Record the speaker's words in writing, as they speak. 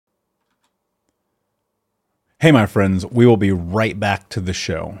Hey, my friends, we will be right back to the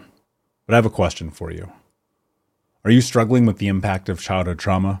show. But I have a question for you. Are you struggling with the impact of childhood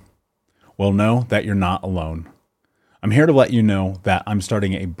trauma? Well, know that you're not alone. I'm here to let you know that I'm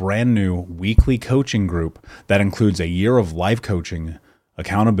starting a brand new weekly coaching group that includes a year of live coaching,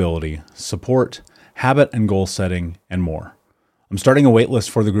 accountability, support, habit and goal setting, and more. I'm starting a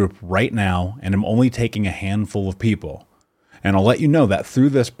waitlist for the group right now, and I'm only taking a handful of people. And I'll let you know that through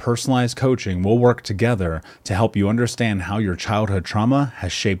this personalized coaching, we'll work together to help you understand how your childhood trauma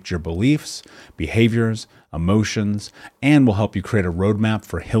has shaped your beliefs, behaviors, emotions, and will help you create a roadmap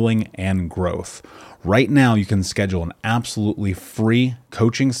for healing and growth. Right now, you can schedule an absolutely free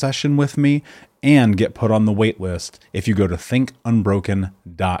coaching session with me and get put on the wait list if you go to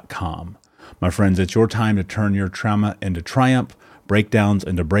thinkunbroken.com. My friends, it's your time to turn your trauma into triumph, breakdowns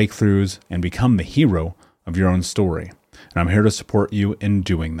into breakthroughs, and become the hero of your own story. And I'm here to support you in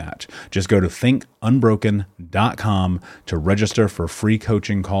doing that. Just go to thinkunbroken.com to register for a free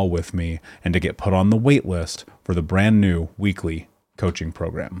coaching call with me and to get put on the wait list for the brand new weekly coaching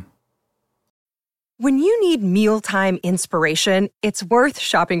program. When you need mealtime inspiration, it's worth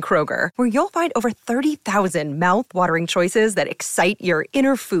shopping Kroger, where you'll find over 30,000 mouth-watering choices that excite your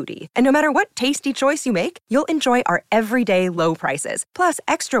inner foodie. And no matter what tasty choice you make, you'll enjoy our everyday low prices, plus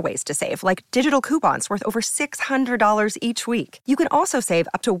extra ways to save, like digital coupons worth over $600 each week. You can also save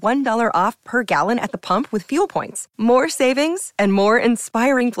up to $1 off per gallon at the pump with fuel points. More savings and more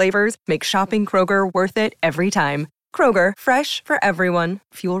inspiring flavors make shopping Kroger worth it every time. Kroger, fresh for everyone.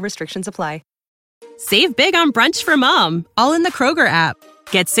 Fuel restrictions apply. Save big on brunch for mom, all in the Kroger app.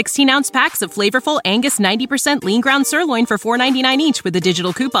 Get 16-ounce packs of flavorful Angus 90% lean ground sirloin for $4.99 each with a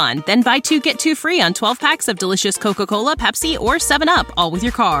digital coupon. Then buy 2, get 2 free on 12 packs of delicious Coca-Cola, Pepsi, or 7-Up, all with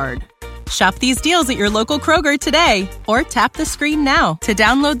your card. Shop these deals at your local Kroger today, or tap the screen now to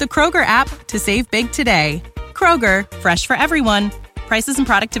download the Kroger app to save big today. Kroger, fresh for everyone. Prices and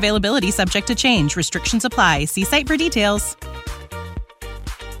product availability subject to change. Restrictions apply. See site for details.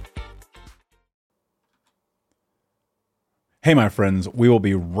 Hey, my friends, we will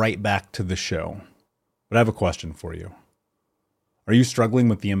be right back to the show. But I have a question for you. Are you struggling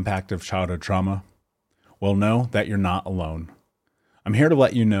with the impact of childhood trauma? Well, know that you're not alone. I'm here to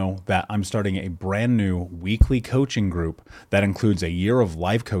let you know that I'm starting a brand new weekly coaching group that includes a year of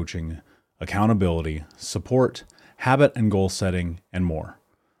live coaching, accountability, support, habit and goal setting, and more.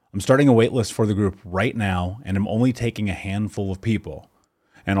 I'm starting a waitlist for the group right now, and I'm only taking a handful of people.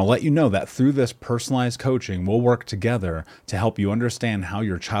 And I'll let you know that through this personalized coaching, we'll work together to help you understand how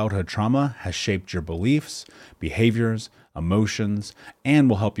your childhood trauma has shaped your beliefs, behaviors, emotions, and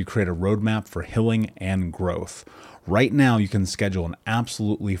will help you create a roadmap for healing and growth. Right now, you can schedule an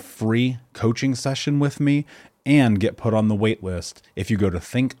absolutely free coaching session with me and get put on the wait list if you go to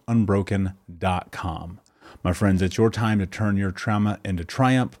thinkunbroken.com. My friends, it's your time to turn your trauma into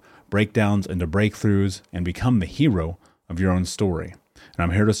triumph, breakdowns into breakthroughs, and become the hero of your own story. And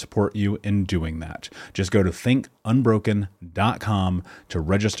I'm here to support you in doing that. Just go to thinkunbroken.com to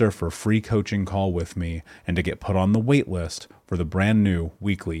register for a free coaching call with me and to get put on the wait list for the brand new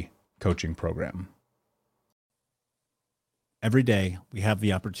weekly coaching program. Every day, we have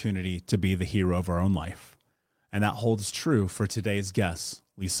the opportunity to be the hero of our own life. And that holds true for today's guest,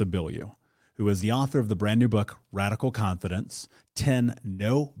 Lisa Bilyeu, who is the author of the brand new book, Radical Confidence, 10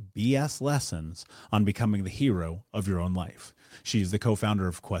 No BS Lessons on Becoming the Hero of Your Own Life. She's the co-founder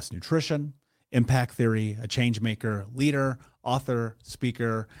of Quest Nutrition, Impact Theory, a change maker, leader, author,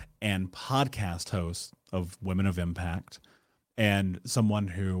 speaker, and podcast host of Women of Impact, and someone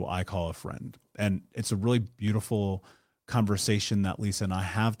who I call a friend. And it's a really beautiful conversation that Lisa and I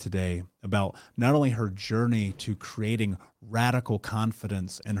have today about not only her journey to creating radical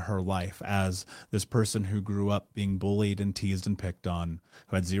confidence in her life as this person who grew up being bullied and teased and picked on,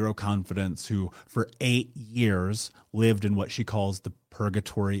 who had zero confidence, who for 8 years lived in what she calls the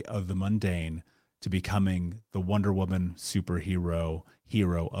purgatory of the mundane, to becoming the Wonder Woman superhero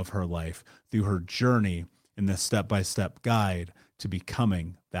hero of her life through her journey in this step-by-step guide to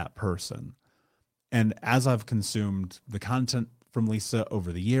becoming that person. And as I've consumed the content from Lisa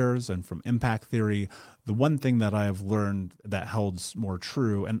over the years and from Impact Theory, the one thing that I have learned that holds more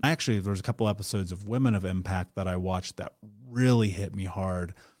true, and actually there's a couple episodes of Women of Impact that I watched that really hit me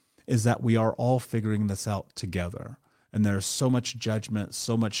hard, is that we are all figuring this out together. And there's so much judgment,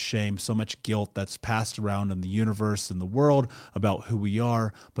 so much shame, so much guilt that's passed around in the universe and the world about who we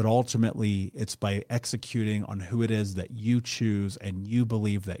are. But ultimately, it's by executing on who it is that you choose and you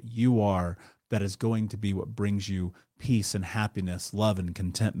believe that you are that is going to be what brings you peace and happiness, love and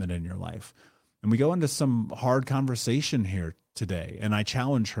contentment in your life. And we go into some hard conversation here today. And I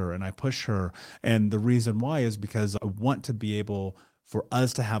challenge her and I push her. And the reason why is because I want to be able for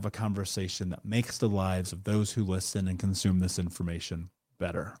us to have a conversation that makes the lives of those who listen and consume this information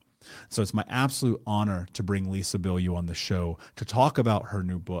better. So it's my absolute honor to bring Lisa Bilyeu on the show to talk about her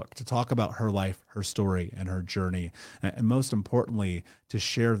new book, to talk about her life, her story, and her journey, and most importantly, to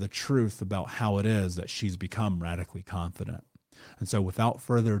share the truth about how it is that she's become radically confident. And so without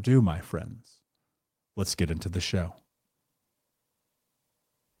further ado, my friends, let's get into the show.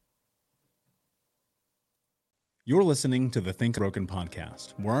 You're listening to the Think Broken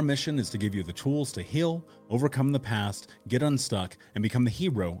podcast, where our mission is to give you the tools to heal, overcome the past, get unstuck, and become the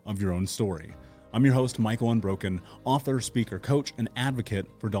hero of your own story. I'm your host, Michael Unbroken, author, speaker, coach, and advocate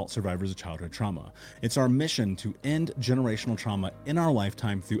for adult survivors of childhood trauma. It's our mission to end generational trauma in our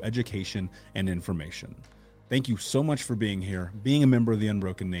lifetime through education and information. Thank you so much for being here, being a member of the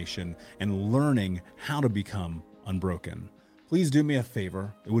Unbroken Nation, and learning how to become unbroken. Please do me a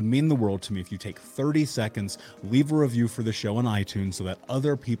favor. It would mean the world to me if you take 30 seconds, leave a review for the show on iTunes so that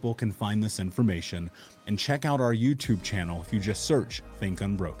other people can find this information, and check out our YouTube channel if you just search Think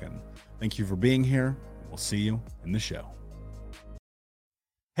Unbroken. Thank you for being here. We'll see you in the show.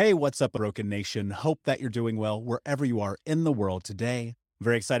 Hey, what's up, Broken Nation? Hope that you're doing well wherever you are in the world today. I'm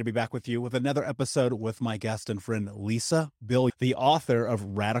very excited to be back with you with another episode with my guest and friend, Lisa Bilyeu, the author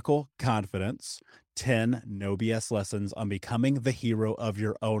of Radical Confidence, 10 No BS Lessons on Becoming the Hero of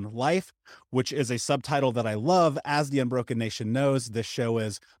Your Own Life, which is a subtitle that I love. As the Unbroken Nation knows, this show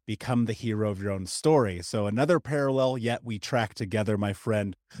is Become the Hero of Your Own Story. So another parallel, yet we track together, my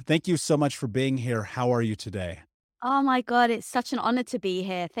friend. Thank you so much for being here. How are you today? Oh my God, it's such an honor to be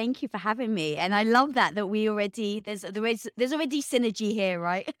here. Thank you for having me. And I love that we already there's already synergy here,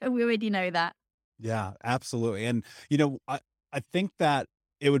 right? We already know that. Yeah, absolutely. And I think that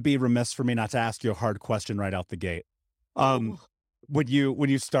it would be remiss for me not to ask you a hard question right out the gate. Oh, When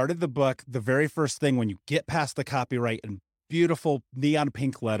you started the book, the very first thing when you get past the copyright in beautiful neon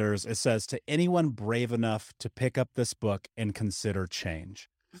pink letters, it says, "To anyone brave enough to pick up this book and consider change."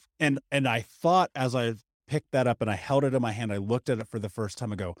 And I thought, as I picked that up and I held it in my hand, I looked at it for the first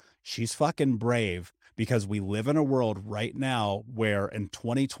time, I go, she's fucking brave, because we live in a world right now where in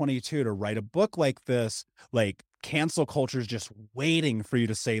 2022 to write a book like this, like cancel culture is just waiting for you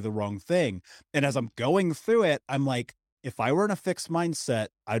to say the wrong thing. And as I'm going through it, I'm like, if I were in a fixed mindset,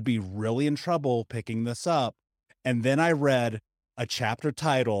 I'd be really in trouble picking this up. And then I read a chapter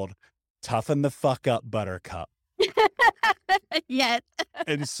titled "Toughen the Fuck Up, Buttercup." yes.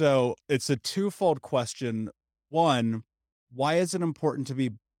 And so it's a twofold question. One, why is it important to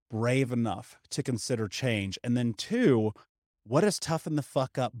be brave enough to consider change? And then two, what does "toughen the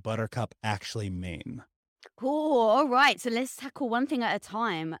fuck up, buttercup" actually mean? Cool. All right. So let's tackle one thing at a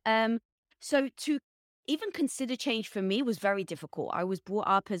time. So to even consider change for me was very difficult. I was brought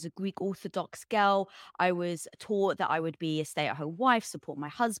up as a Greek Orthodox girl. I was taught that I would be a stay-at-home wife, support my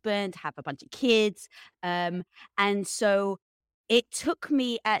husband, have a bunch of kids. And so it took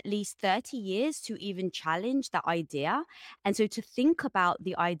me at least 30 years to even challenge that idea. And so to think about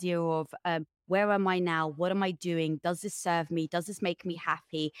the idea of where am I now? What am I doing? Does this serve me? Does this make me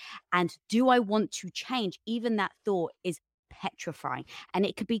happy? And do I want to change? Even that thought is petrifying, and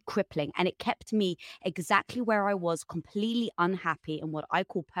it could be crippling, and it kept me exactly where I was, completely unhappy in what I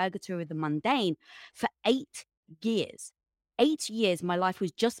call purgatory of the mundane for 8 years. 8 years my life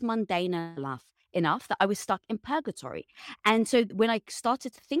was just mundane enough that I was stuck in purgatory. And so when I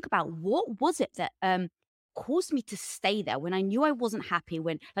started to think about what was it that caused me to stay there when I knew I wasn't happy,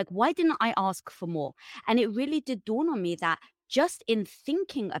 when, like, why didn't I ask for more? And it really did dawn on me that just in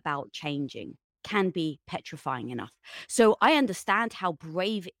thinking about changing can be petrifying enough. So I understand how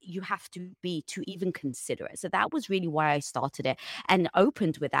brave you have to be to even consider it. So that was really why I started it and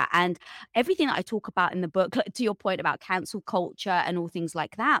opened with that. And everything that I talk about in the book, like, to your point about cancel culture and all things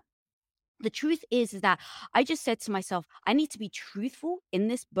like that, the truth is that I just said to myself, I need to be truthful in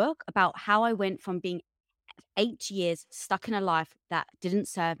this book about how I went from being 8 years stuck in a life that didn't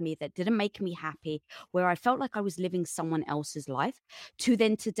serve me, that didn't make me happy, where I felt like I was living someone else's life, to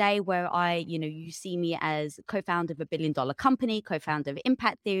then today where you see me as co-founder of a billion-dollar company, co-founder of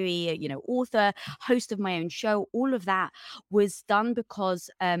Impact Theory, author, host of my own show. All of that was done because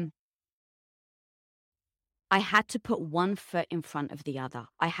I had to put one foot in front of the other.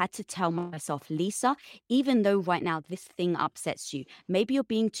 I had to tell myself, Lisa, even though right now this thing upsets you, maybe you're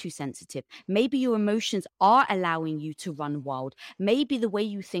being too sensitive. Maybe your emotions are allowing you to run wild. Maybe the way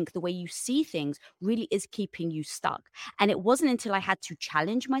you think, the way you see things really is keeping you stuck. And it wasn't until I had to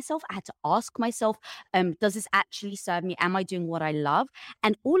challenge myself, I had to ask myself, does this actually serve me? Am I doing what I love?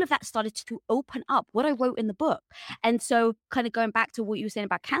 And all of that started to open up what I wrote in the book. And so kind of going back to what you were saying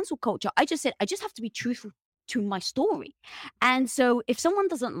about cancel culture, I just said, I just have to be truthful to my story. And so if someone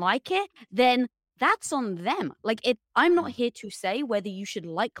doesn't like it, then that's on them. I'm not here to say whether you should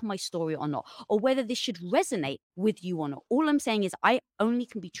like my story or not, or whether this should resonate with you or not. All I'm saying is I only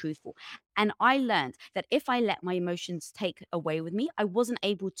can be truthful. And I learned that if I let my emotions take away with me, I wasn't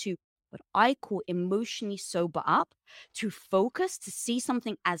able to what I call emotionally sober up, to focus, to see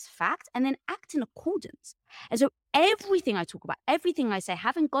something as fact, and then act in accordance. And so everything I talk about, everything I say,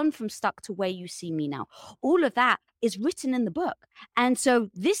 having gone from stuck to where you see me now, all of that is written in the book. And so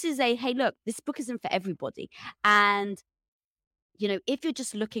this is hey, look, this book isn't for everybody. And if you're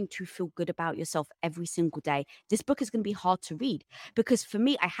just looking to feel good about yourself every single day, this book is going to be hard to read, because for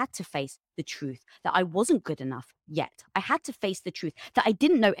me, I had to face the truth that I wasn't good enough yet. I had to face the truth that I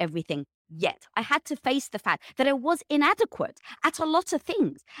didn't know everything yet. I had to face the fact that I was inadequate at a lot of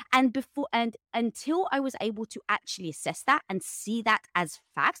things. And until I was able to actually assess that and see that as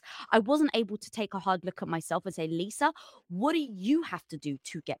facts, I wasn't able to take a hard look at myself and say, Lisa, what do you have to do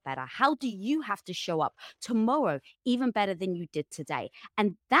to get better? How do you have to show up tomorrow even better than you did today?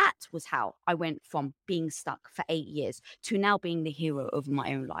 And that was how I went from being stuck for 8 years to now being the hero of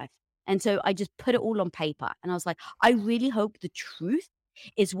my own life. And so I just put it all on paper, and I was like, I really hope the truth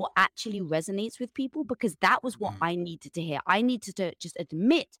is what actually resonates with people, because that was what I needed to hear. I needed to just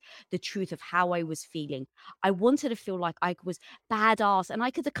admit the truth of how I was feeling. I wanted to feel like I was badass and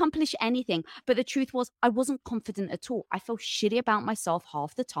I could accomplish anything. But the truth was, I wasn't confident at all. I felt shitty about myself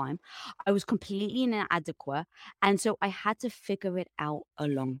half the time. I was completely inadequate. And so I had to figure it out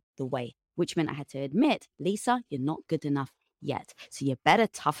along the way, which meant I had to admit, Lisa, you're not good enough yet. So you better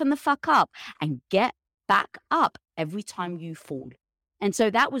toughen the fuck up and get back up every time you fall. And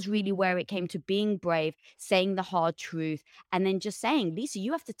so that was really where it came to being brave, saying the hard truth, and then just saying, Lisa,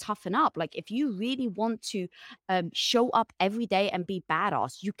 you have to toughen up. Like, if you really want to show up every day and be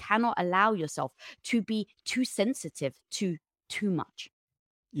badass, you cannot allow yourself to be too sensitive to too much.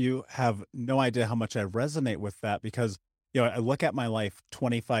 You have no idea how much I resonate with that, because I look at my life,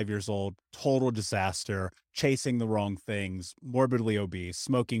 25 years old, total disaster, chasing the wrong things, morbidly obese,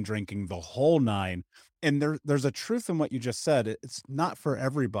 smoking, drinking, the whole nine. And there's a truth in what you just said. It's not for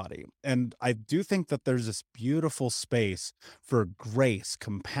everybody. And I do think that there's this beautiful space for grace,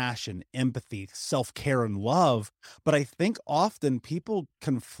 compassion, empathy, self-care, and love. But I think often people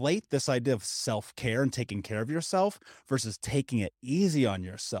conflate this idea of self-care and taking care of yourself versus taking it easy on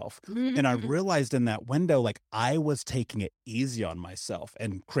yourself. And I realized in that window, like, I was taking it easy on myself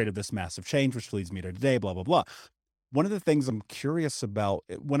and created this massive change, which leads me to today, blah, blah, blah. One of the things I'm curious about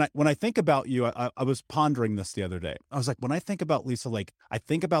when I think about you, I was pondering this the other day. I was like, when I think about Lisa, like, I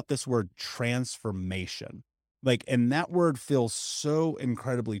think about this word transformation, like, and that word feels so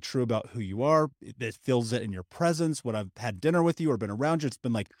incredibly true about who you are. It feels it in your presence. When I've had dinner with you or been around you, it's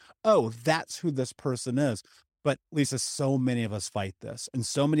been like, oh, that's who this person is. But Lisa, so many of us fight this. And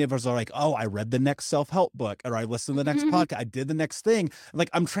so many of us are like, oh, I read the next self-help book, or I listened to the next podcast. I did the next thing. Like,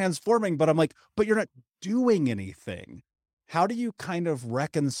 I'm transforming, but I'm like, but you're not doing anything. How do you kind of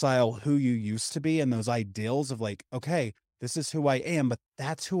reconcile who you used to be and those ideals of like, okay, this is who I am, but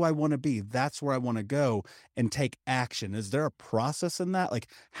that's who I want to be. That's where I want to go, and take action. Is there a process in that? Like,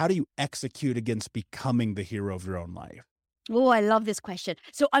 how do you execute against becoming the hero of your own life? Oh, I love this question.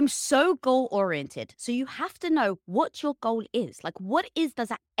 So I'm so goal oriented. So you have to know what your goal is. Like, does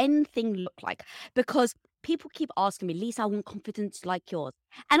that end thing look like? Because people keep asking me, Lisa, I want confidence like yours.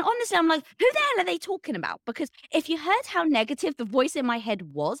 And honestly, I'm like, who the hell are they talking about? Because if you heard how negative the voice in my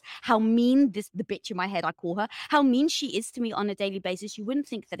head was, how mean the bitch in my head, I call her, how mean she is to me on a daily basis, you wouldn't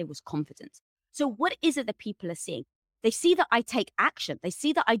think that it was confidence. So what is it that people are seeing? They see that I take action. They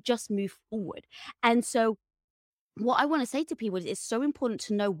see that I just move forward. And so what I want to say to people is it's so important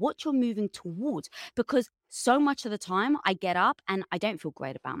to know what you're moving towards, because so much of the time I get up and I don't feel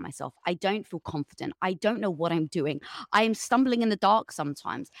great about myself. I don't feel confident. I don't know what I'm doing. I am stumbling in the dark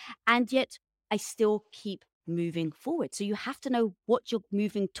sometimes, and yet I still keep moving forward. So you have to know what you're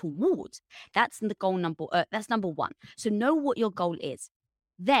moving towards. That's the goal that's number one. So know what your goal is.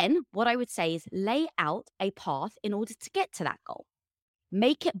 Then what I would say is lay out a path in order to get to that goal.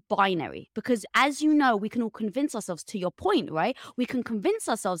 make it binary, because as you know, we can all convince ourselves, to your point, right? We can convince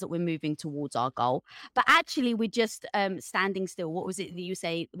ourselves that we're moving towards our goal, but actually we're just standing still. What was it that you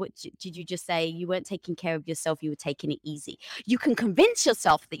say? What did you just say? You weren't taking care of yourself, you were taking it easy. You can convince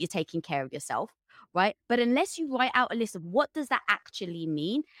yourself that you're taking care of yourself, right? But unless you write out a list of what does that actually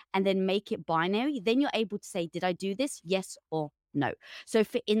mean and then make it binary, then you're able to say, did I do this? Yes or no. So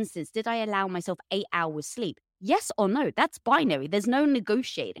for instance, did I allow myself 8 hours sleep? Yes or no. That's binary. There's no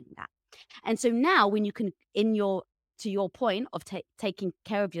negotiating that. And so now when you can, to your point of taking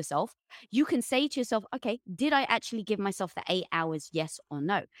care of yourself, you can say to yourself, okay, did I actually give myself the 8 hours? Yes or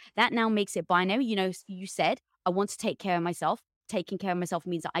no. That now makes it binary. You know, you said, I want to take care of myself. Taking care of myself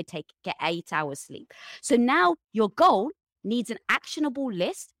means that I get 8 hours sleep. So now your goal needs an actionable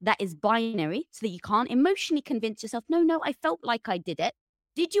list that is binary so that you can't emotionally convince yourself, no, I felt like I did it.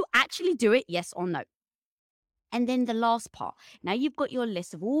 Did you actually do it? Yes or no? And then the last part, now you've got your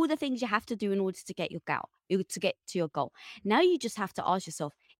list of all the things you have to do in order to get to get to your goal. Now you just have to ask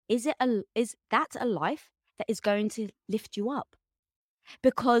yourself, is that a life that is going to lift you up?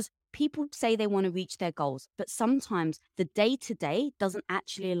 Because people say they want to reach their goals, but sometimes the day-to-day doesn't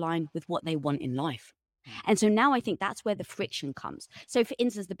actually align with what they want in life. And so now I think that's where the friction comes. So for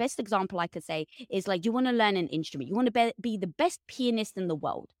instance, the best example I could say is like, you want to learn an instrument. You want to be the best pianist in the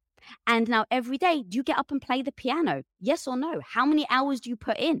world. And now every day, do you get up and play the piano? Yes or no? How many hours do you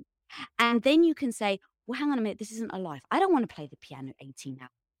put in? And then you can say, well, hang on a minute, this isn't a life. I don't want to play the piano 18 hours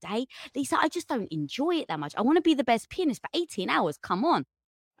a day. Lisa, I just don't enjoy it that much. I want to be the best pianist, but 18 hours, come on.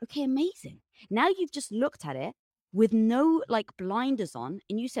 Okay, amazing. Now you've just looked at it with no like blinders on,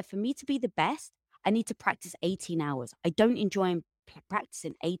 and you said, for me to be the best, I need to practice 18 hours. I don't enjoy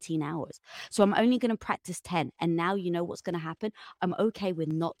practicing 18 hours. So I'm only going to practice 10. And now you know what's going to happen. I'm okay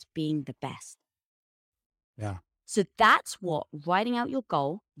with not being the best. Yeah. So that's what writing out your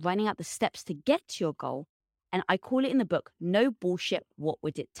goal, writing out the steps to get to your goal. And I call it in the book, no bullshit, what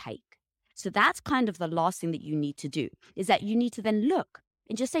would it take? So that's kind of the last thing that you need to do, is that you need to then look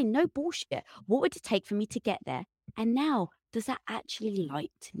and just say, no bullshit. What would it take for me to get there? And now, does that actually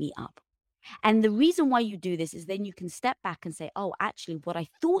light me up? And the reason why you do this is then you can step back and say, oh, actually, what I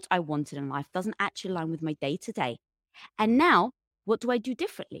thought I wanted in life doesn't actually align with my day to day. And now, what do I do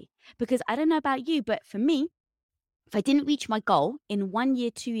differently? Because I don't know about you, but for me, if I didn't reach my goal in 1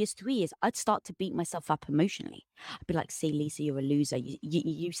 year, 2 years, 3 years, I'd start to beat myself up emotionally. I'd be like, see, Lisa, you're a loser.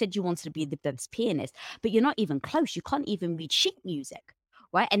 You said you wanted to be the best pianist, but you're not even close. You can't even read sheet music,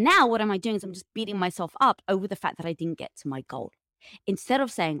 right? And now what am I doing is I'm just beating myself up over the fact that I didn't get to my goal. Instead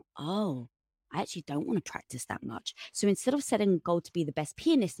of saying, oh, I actually don't want to practice that much. So instead of setting a goal to be the best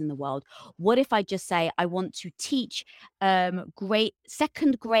pianist in the world, what if I just say I want to teach great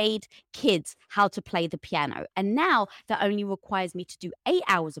second grade kids how to play the piano? And now that only requires me to do 8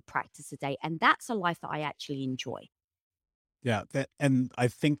 hours of practice a day. And that's a life that I actually enjoy. Yeah, and I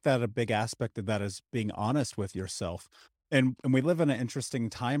think that a big aspect of that is being honest with yourself. And we live in an interesting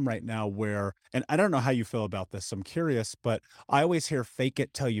time right now where, and I don't know how you feel about this, I'm curious, but I always hear fake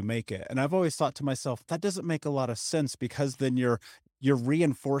it till you make it. And I've always thought to myself, that doesn't make a lot of sense, because then you're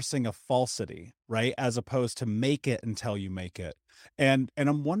reinforcing a falsity, right? As opposed to make it until you make it. And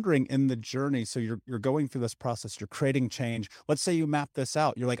I'm wondering, in the journey, so you're going through this process, you're creating change. Let's say you map this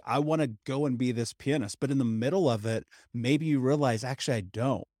out. You're like, I want to go and be this pianist, but in the middle of it, maybe you realize, actually, I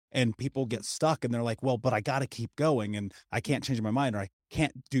don't. And people get stuck and they're like, well, but I got to keep going and I can't change my mind, or I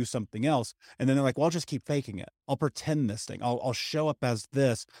can't do something else. And then they're like, well, I'll just keep faking it. I'll pretend this thing. I'll show up as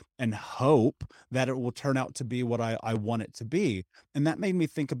this and hope that it will turn out to be what I want it to be. And that made me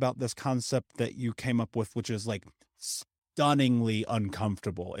think about this concept that you came up with, which is like stunningly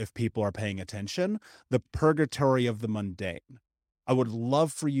uncomfortable if people are paying attention, the purgatory of the mundane. I would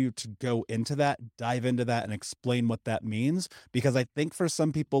love for you to go into that, dive into that, and explain what that means, because I think for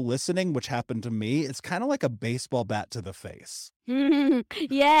some people listening, which happened to me, it's kind of like a baseball bat to the face.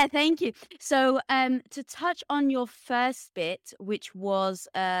 Yeah, thank you. So to touch on your first bit, which was,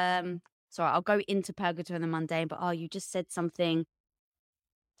 sorry, I'll go into purgatory and the mundane, but you just said something.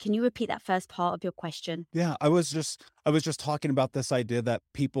 Can you repeat that first part of your question? Yeah, I was just talking about this idea that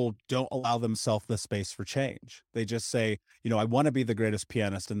people don't allow themselves the space for change. They just say, I want to be the greatest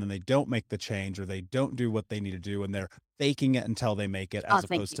pianist, and then they don't make the change, or they don't do what they need to do, and they're faking it until they make it, as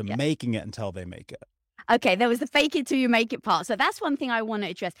opposed to making it until they make it. Okay, there was the fake it till you make it part. So that's one thing I want to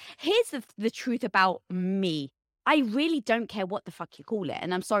address. Here's the truth about me. I really don't care what the fuck you call it.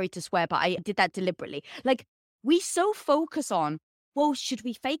 And I'm sorry to swear, but I did that deliberately. Like, we so focus on well, should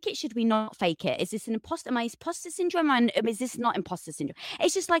we fake it? Should we not fake it? Is this an imposter? Am I imposter syndrome? And is this not imposter syndrome?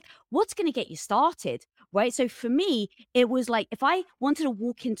 It's just like, what's going to get you started, right? So for me, it was like, if I wanted to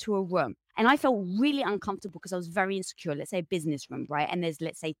walk into a room and I felt really uncomfortable because I was very insecure, let's say a business room, right? And there's,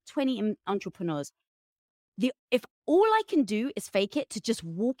 let's say 20 entrepreneurs. If all I can do is fake it to just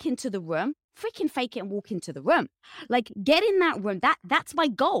walk into the room, freaking fake it and walk into the room. Like, get in that room. That's my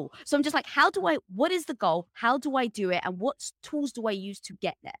goal. So I'm just like, what is the goal? How do I do it? And what tools do I use to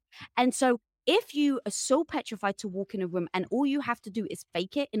get there? And so if you are so petrified to walk in a room and all you have to do is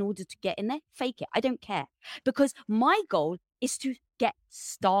fake it in order to get in there, fake it. I don't care. Because my goal is to get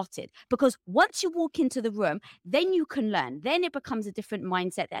started. Because once you walk into the room, then you can learn. Then it becomes a different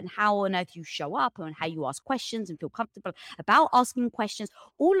mindset and how on earth you show up and how you ask questions and feel comfortable about asking questions.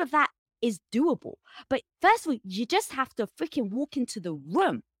 All of that is doable. But first of all, you just have to freaking walk into the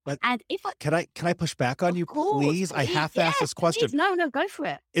room. But and if can I push back on you, please? I have to ask this question. Please. No, go for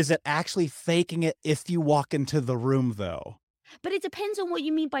it. Is it actually faking it if you walk into the room, though? But it depends on what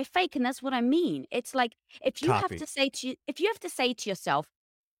you mean by fake, and that's what I mean. It's like, if you have to say to yourself,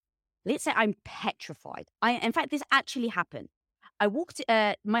 let's say I'm petrified. In fact, this actually happened. I walked,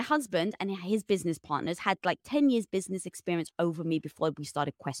 my husband and his business partners had like 10 years business experience over me before we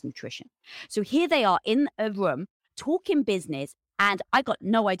started Quest Nutrition. So here they are in a room talking business, and I got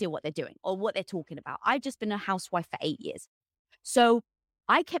no idea what they're doing or what they're talking about. I've just been a housewife for 8 years. So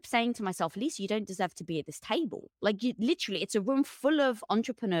I kept saying to myself, Lisa, you don't deserve to be at this table. Like, you literally, it's a room full of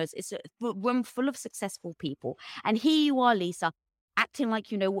entrepreneurs. It's a room full of successful people. And here you are, Lisa, acting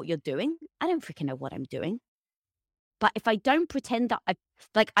like you know what you're doing. I don't freaking know what I'm doing. But if I don't pretend that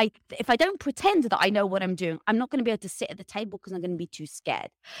if I don't pretend that I know what I'm doing, I'm not going to be able to sit at the table because I'm going to be too scared.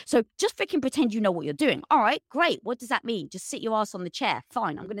 So just freaking pretend you know what you're doing. All right, great. What does that mean? Just sit your ass on the chair.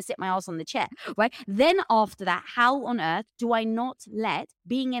 Fine, I'm going to sit my ass on the chair, right? Then after that, how on earth do I not let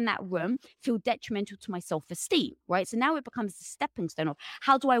being in that room feel detrimental to my self-esteem, right? So now it becomes the stepping stone of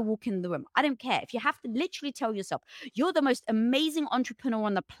how do I walk in the room? I don't care. If you have to literally tell yourself, you're the most amazing entrepreneur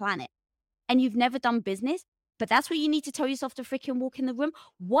on the planet and you've never done business, but that's what you need to tell yourself to freaking walk in the room.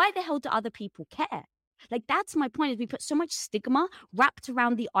 Why the hell do other people care? Like, that's my point, is we put so much stigma wrapped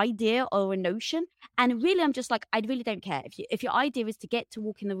around the idea or a notion. And really, I'm just like, I really don't care. If your idea is to get to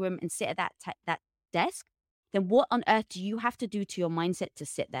walk in the room and sit at that desk, then what on earth do you have to do to your mindset to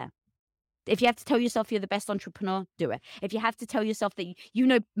sit there? If you have to tell yourself you're the best entrepreneur, do it. If you have to tell yourself that you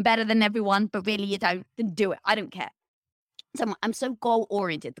know better than everyone, but really you don't, then do it. I don't care. So I'm so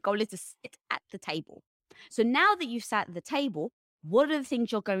goal-oriented. The goal is to sit at the table. So now that you've sat at the table, what are the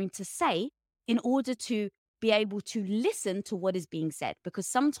things you're going to say in order to be able to listen to what is being said? Because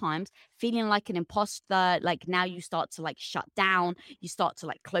sometimes feeling like an imposter, like now you start to like shut down, you start to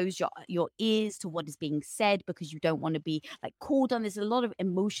like close your ears to what is being said because you don't want to be like called on. There's a lot of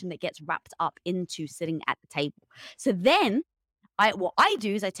emotion that gets wrapped up into sitting at the table. So then what I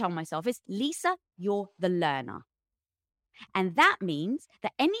do is I tell myself is, Lisa, you're the learner. And that means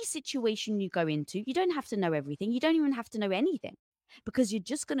that any situation you go into, you don't have to know everything. You don't even have to know anything, because you're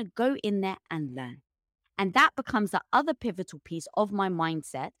just going to go in there and learn. And that becomes the other pivotal piece of my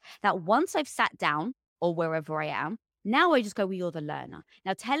mindset, that once I've sat down or wherever I am, now I just go, well, you're the learner.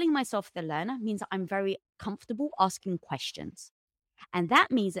 Now, telling myself the learner means that I'm very comfortable asking questions. And that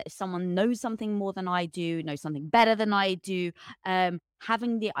means that if someone knows something more than I do, knows something better than I do,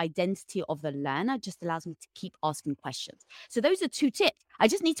 having the identity of the learner just allows me to keep asking questions. So those are 2 tips. I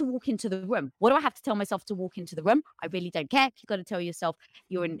just need to walk into the room. What do I have to tell myself to walk into the room? I really don't care. If you've got to tell yourself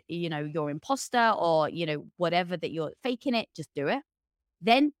you're imposter or, whatever, that you're faking it, just do it.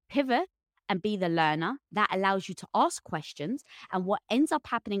 Then pivot and be the learner. That allows you to ask questions. And what ends up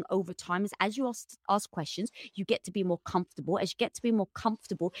happening over time is, as you ask questions, you get to be more comfortable. As you get to be more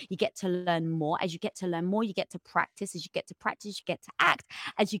comfortable, you get to learn more. As you get to learn more, you get to practice. As you get to practice, you get to act.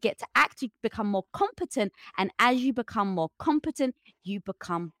 As you get to act, you become more competent. And as you become more competent, you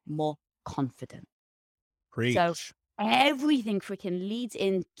become more confident. Preach. So everything freaking leads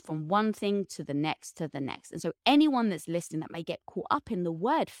in from one thing to the next to the next. And so anyone that's listening that may get caught up in the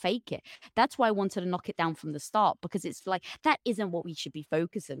word fake it, that's why I wanted to knock it down from the start, because it's like, that isn't what we should be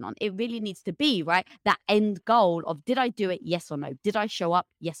focusing on. It really needs to be, right, that end goal of, did I do it? Yes or no? Did I show up?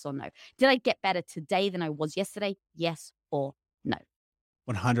 Yes or no? Did I get better today than I was yesterday? Yes or no?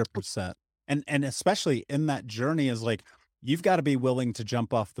 100%. And especially in that journey is like, you've got to be willing to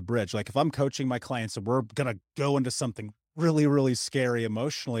jump off the bridge. Like, if I'm coaching my clients and we're going to go into something really, really scary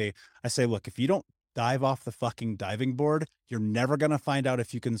emotionally, I say, look, if you don't dive off the fucking diving board, you're never going to find out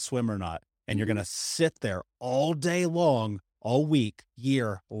if you can swim or not. And you're going to sit there all day long all week,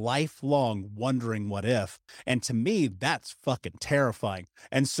 year, lifelong, wondering what if. And to me, that's fucking terrifying.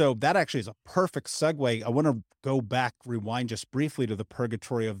 And so that actually is a perfect segue. I want to go back, rewind just briefly to the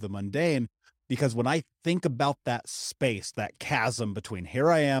purgatory of the mundane, because when I think about that space, that chasm between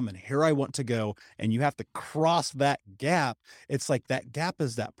here I am and here I want to go, and you have to cross that gap, it's like that gap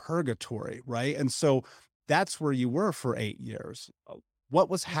is that purgatory, right? And so that's where you were for 8 years. What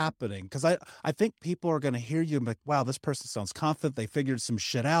was happening? Because I think people are going to hear you and be like, wow, this person sounds confident. They figured some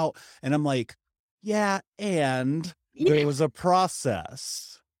shit out. And I'm like, yeah, and there was a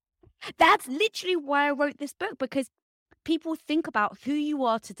process. That's literally why I wrote this book, because people think about who you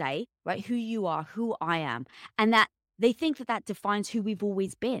are today, right? Who you are, who I am, and that they think that that defines who we've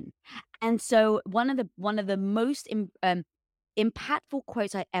always been. And so one of the most impactful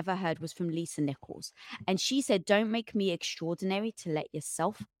quotes I ever heard was from Lisa Nichols, and she said, "Don't make me extraordinary to let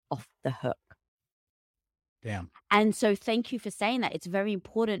yourself off the hook." Damn. And so thank you for saying that. It's very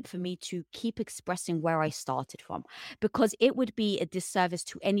important for me to keep expressing where I started from, because it would be a disservice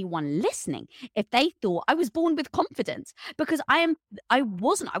to anyone listening if they thought I was born with confidence, because I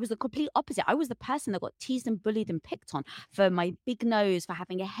wasn't. I was the complete opposite. I was the person that got teased and bullied and picked on for my big nose, for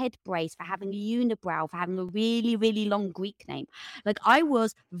having a head brace, for having a unibrow, for having a really, really long Greek name. Like, I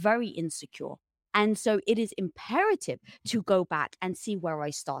was very insecure. And so it is imperative to go back and see where I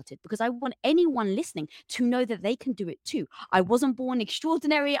started, because I want anyone listening to know that they can do it too. I wasn't born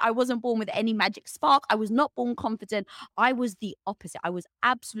extraordinary. I wasn't born with any magic spark. I was not born confident. I was the opposite. I was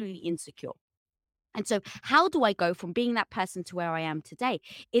absolutely insecure. And so how do I go from being that person to where I am today?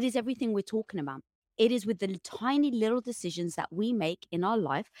 It is everything we're talking about. It is with the tiny little decisions that we make in our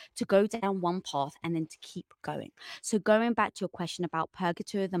life to go down one path and then to keep going. So going back to your question about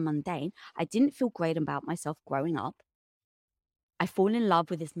purgatory of the mundane, I didn't feel great about myself growing up. I fall in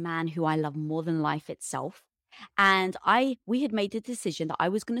love with this man who I love more than life itself. And we had made the decision that I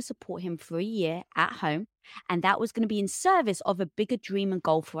was going to support him for a year at home. And that was going to be in service of a bigger dream and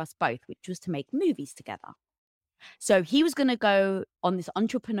goal for us both, which was to make movies together. So he was going to go on this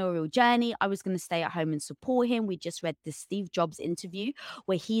entrepreneurial journey. I was going to stay at home and support him. We just read the Steve Jobs interview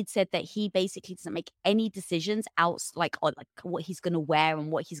where he'd said that he basically doesn't make any decisions out like what he's going to wear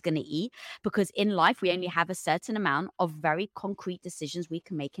and what he's going to eat, because in life we only have a certain amount of very concrete decisions we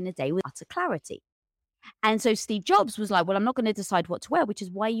can make in a day with utter clarity. And so Steve Jobs was like, well, I'm not going to decide what to wear, which is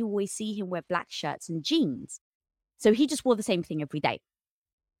why you always see him wear black shirts and jeans. So he just wore the same thing every day.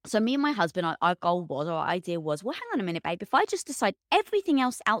 So me and my husband, our goal was, or our idea was, well, hang on a minute, babe. If I just decide everything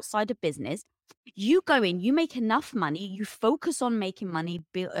else outside of business, you go in, you make enough money, you focus on making money,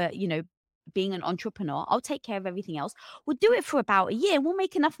 being an entrepreneur. I'll take care of everything else. We'll do it for about a year. We'll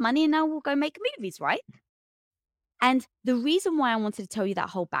make enough money and now we'll go make movies, right? And the reason why I wanted to tell you that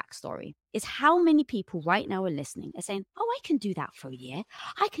whole backstory is how many people right now are listening are saying, oh, I can do that for a year.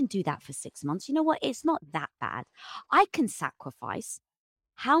 I can do that for 6 months. You know what? It's not that bad. I can sacrifice.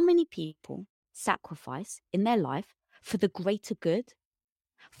 How many people sacrifice in their life for the greater good,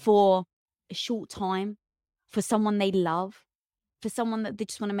 for a short time, for someone they love, for someone that they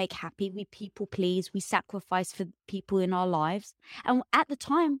just want to make happy? We people please, we sacrifice for people in our lives. And at the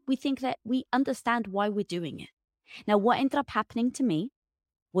time, we think that we understand why we're doing it. Now, what ended up happening to me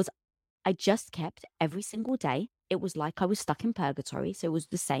was I just kept every single day. It was like I was stuck in purgatory. So it was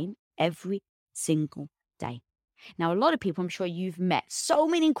the same every single day. Now, a lot of people, I'm sure you've met so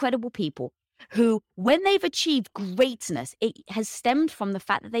many incredible people who, when they've achieved greatness, it has stemmed from the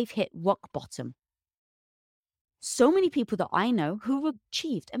fact that they've hit rock bottom. So many people that I know who have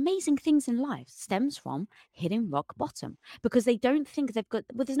achieved amazing things in life stems from hitting rock bottom, because they don't think they've got,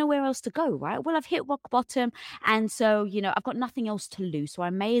 well, there's nowhere else to go, right? Well, I've hit rock bottom. And so, I've got nothing else to lose. So I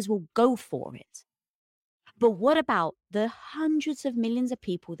may as well go for it. But what about the hundreds of millions of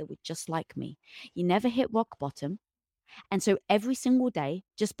people that were just like me? You never hit rock bottom. And so every single day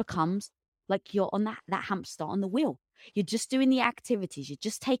just becomes like you're on that hamster on the wheel. You're just doing the activities. You're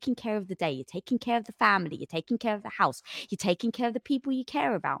just taking care of the day. You're taking care of the family. You're taking care of the house. You're taking care of the people you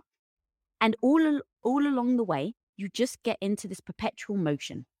care about. And all along the way, you just get into this perpetual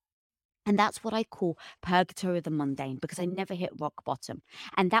motion. And that's what I call purgatory of the mundane, because I never hit rock bottom.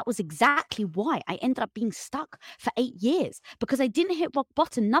 And that was exactly why I ended up being stuck for 8 years, because I didn't hit rock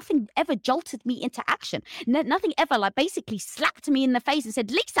bottom. Nothing ever jolted me into action. Nothing ever basically slapped me in the face and said,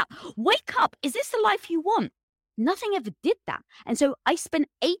 Lisa, wake up. Is this the life you want? Nothing ever did that. And so I spent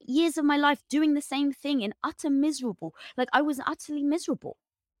 8 years of my life doing the same thing in utter miserable. I was utterly miserable.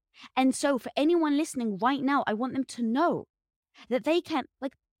 And so for anyone listening right now, I want them to know that they can,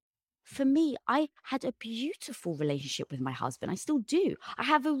 for me, I had a beautiful relationship with my husband. I still do. I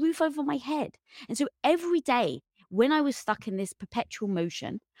have a roof over my head. And so every day when I was stuck in this perpetual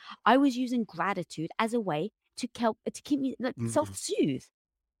motion, I was using gratitude as a way to keep me like Mm. self-soothe.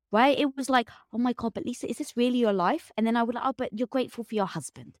 Right? It was like, "Oh my God, but Lisa, is this really your life?" And then I would like, "Oh, but you're grateful for your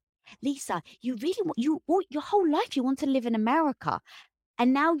husband. Lisa, you really want your whole life you want to live in America.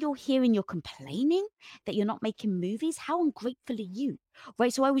 And now you're here and you're complaining that you're not making movies. How ungrateful are you?"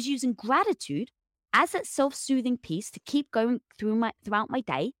 Right? So I was using gratitude as that self-soothing piece to keep going throughout my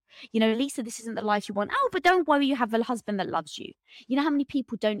day. Lisa, this isn't the life you want. Oh, but don't worry, you have a husband that loves you. You know how many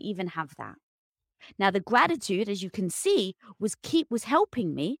people don't even have that? Now, the gratitude, as you can see, was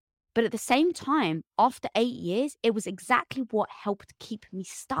helping me, but at the same time, after 8 years, it was exactly what helped keep me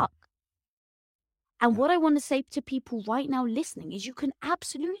stuck. And Yeah. what I want to say to people right now listening is you can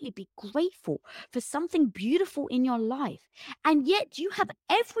absolutely be grateful for something beautiful in your life. And yet you have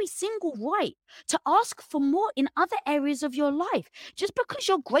every single right to ask for more in other areas of your life. Just because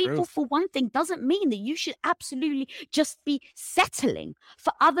you're grateful Truth. for one thing doesn't mean that you should absolutely just be settling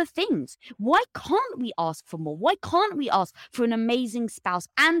for other things. Why can't we ask for more? Why can't we ask for an amazing spouse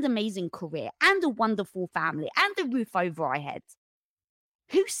and amazing career and a wonderful family and a roof over our heads?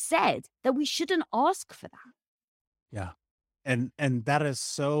 Who said that we shouldn't ask for that? Yeah. And that is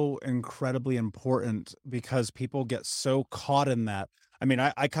so incredibly important because people get so caught in that. I mean,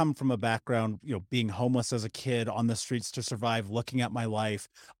 I come from a background, being homeless as a kid on the streets to survive, looking at my life.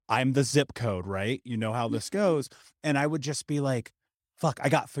 I'm the zip code, right? You know how this goes. And I would just be like, fuck, I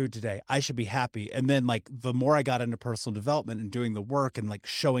got food today. I should be happy. And then like the more I got into personal development and doing the work and like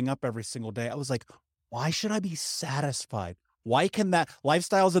showing up every single day, I was like, why should I be satisfied? Why can that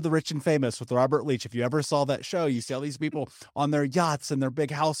Lifestyles of the Rich and Famous with Robert Leach? If you ever saw that show, you see all these people on their yachts and their big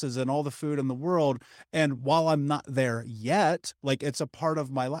houses and all the food in the world. And while I'm not there yet, like it's a part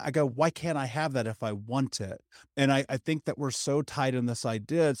of my life, I go, why can't I have that if I want it? And I think that we're so tied in this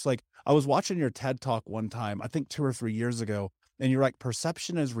idea. It's like I was watching your TED talk one time, I think 2 or 3 years ago, and you're like,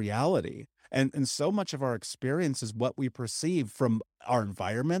 perception is reality. And so much of our experience is what we perceive from our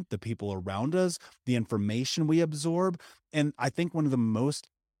environment, the people around us, the information we absorb. And I think one of the most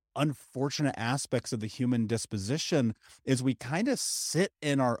unfortunate aspects of the human disposition is we kind of sit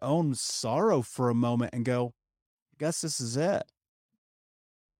in our own sorrow for a moment and go, I guess this is it.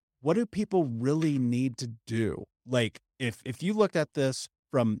 What do people really need to do? Like if you looked at this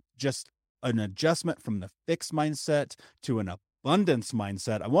from just an adjustment from the fixed mindset to an abundance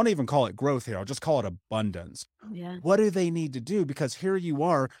mindset, I won't even call it growth here. I'll just call it abundance. Yeah. What do they need to do? Because here you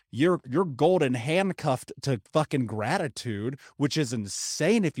are, you're golden handcuffed to fucking gratitude, which is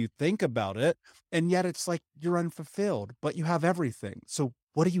insane if you think about it. And yet it's like you're unfulfilled, but you have everything. So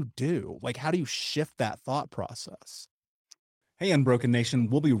what do you do? Like, how do you shift that thought process? Hey, Unbroken Nation,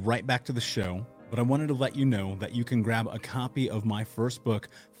 we'll be right back to the show, but I wanted to let you know that you can grab a copy of my first book,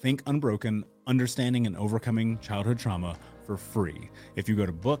 Think Unbroken, Understanding and Overcoming Childhood Trauma, for free. If you go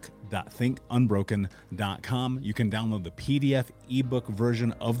to book.thinkunbroken.com, you can download the PDF ebook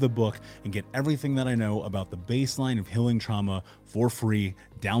version of the book and get everything that I know about the baseline of healing trauma for free,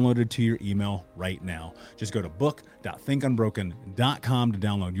 downloaded to your email right now. Just go to book.thinkunbroken.com to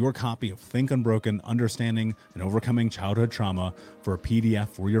download your copy of Think Unbroken, Understanding and Overcoming Childhood Trauma for a PDF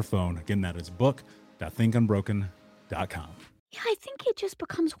for your phone. Again, that is book.thinkunbroken.com. Yeah, I think it just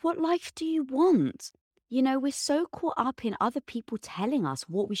becomes, what life do you want? We're so caught up in other people telling us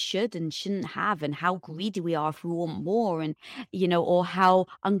what we should and shouldn't have and how greedy we are if we want more and, or how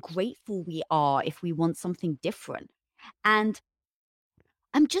ungrateful we are if we want something different. And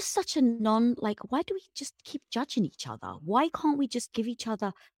I'm just such a why do we just keep judging each other? Why can't we just give each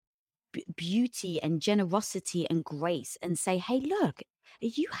other beauty and generosity and grace and say, hey, look, are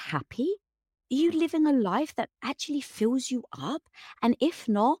you happy? Are you living a life that actually fills you up? And if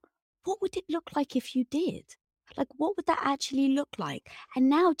not, what would it look like if you did? Like, what would that actually look like? And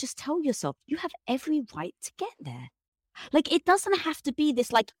now just tell yourself you have every right to get there. Like, it doesn't have to be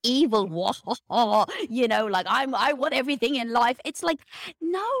this like evil, like I want everything in life. It's like,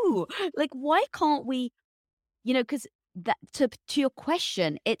 no, like, why can't we, because that to your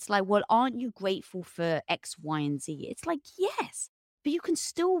question, it's like, well, aren't you grateful for X, Y, and Z? It's like, yes, but you can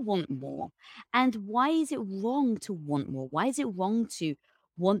still want more. And why is it wrong to want more? Why is it wrong to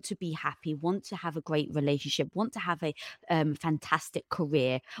want to be happy, want to have a great relationship, want to have a fantastic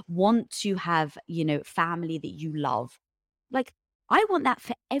career, want to have, family that you love? Like, I want that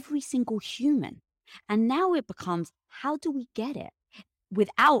for every single human. And now it becomes, how do we get it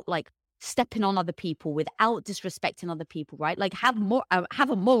without like stepping on other people, without disrespecting other people, right? Like, have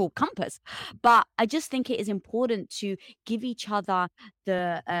a moral compass. But I just think it is important to give each other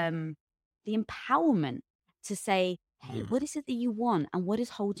the empowerment to say, hey, what is it that you want and what is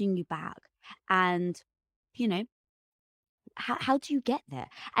holding you back? And, how do you get there?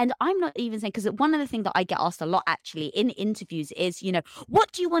 And I'm not even saying, because one of the things that I get asked a lot actually in interviews is,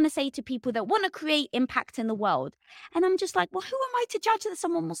 what do you want to say to people that want to create impact in the world? And I'm just like, well, who am I to judge that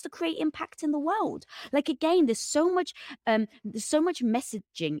someone wants to create impact in the world? Like, again, there's so much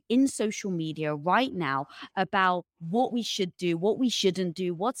messaging in social media right now about what we should do, what we shouldn't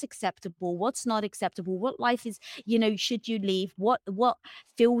do, what's acceptable, what's not acceptable, what life is, should you leave, what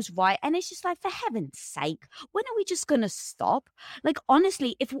feels right. And it's just like, for heaven's sake, when are we just gonna stop? Like,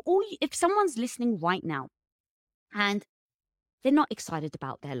 honestly, if someone's listening right now and they're not excited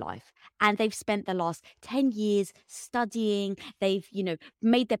about their life, and they've spent the last 10 years studying, they've,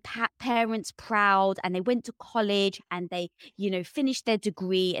 made their parents proud, and they went to college, and they, finished their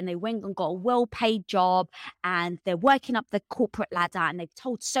degree, and they went and got a well-paid job, and they're working up the corporate ladder, and they've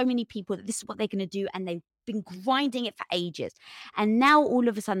told so many people that this is what they're going to do, and they've been grinding it for ages. And now all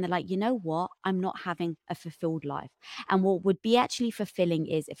of a sudden they're like, you know what? I'm not having a fulfilled life. And what would be actually fulfilling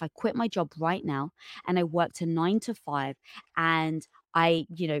is if I quit my job right now and I worked a 9 to 5, and I,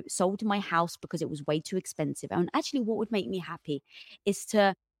 sold my house because it was way too expensive. And actually what would make me happy is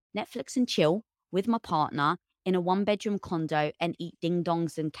to Netflix and chill with my partner in a 1-bedroom condo and eat ding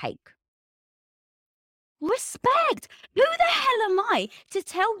dongs and cake. Respect. Who the hell am I to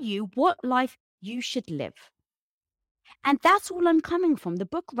tell you what life you should live? And that's all I'm coming from. The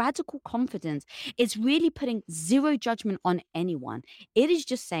book Radical Confidence is really putting zero judgment on anyone. It is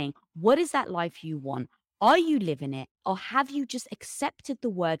just saying, what is that life you want? Are you living it? Or have you just accepted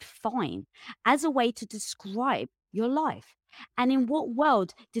the word fine as a way to describe your life? And in what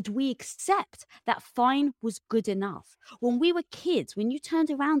world did we accept that fine was good enough? When we were kids, when you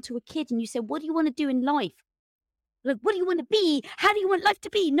turned around to a kid and you said, what do you want to do in life? Like, what do you want to be? How do you want life to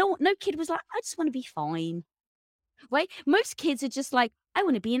be? No kid was like, I just want to be fine. Right? Most kids are just like, I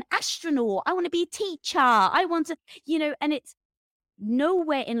want to be an astronaut. I want to be a teacher. I want to, and it's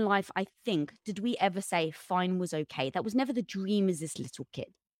nowhere in life, I think, did we ever say fine was okay. That was never the dream as this little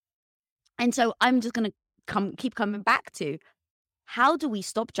kid. And so I'm just going to keep coming back to, how do we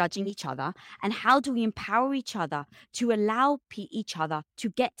stop judging each other, and how do we empower each other to allow each other to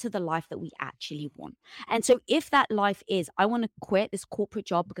get to the life that we actually want? And so if that life is, I want to quit this corporate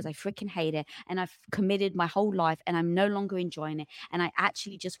job because I freaking hate it, and I've committed my whole life and I'm no longer enjoying it, and I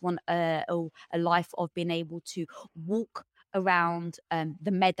actually just want a life of being able to walk around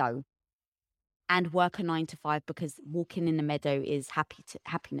the meadow and work a 9 to 5 because walking in the meadow is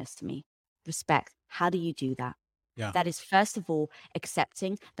happiness to me. Respect. How do you do that? Yeah. That is, first of all,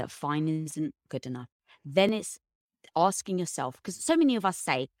 accepting that fine isn't good enough. Then it's asking yourself, because so many of us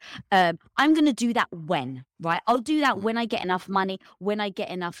say, I'm going to do that when, right? I'll do that when I get enough money, when I get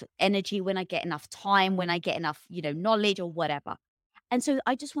enough energy, when I get enough time, when I get enough, knowledge or whatever. And so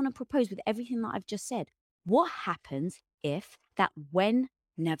I just want to propose, with everything that I've just said, what happens if that when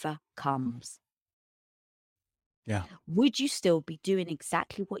never comes? Yeah. Would you still be doing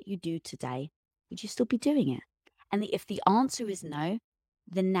exactly what you do today? Would you still be doing it? And if the answer is no,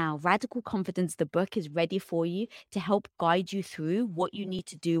 then now Radical Confidence, the book, is ready for you to help guide you through what you need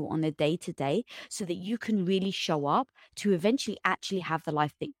to do on a day-to-day so that you can really show up to eventually actually have the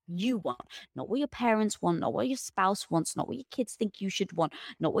life that you want. Not what your parents want, not what your spouse wants, not what your kids think you should want,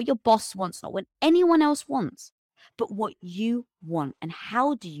 not what your boss wants, not what anyone else wants, but what you want. And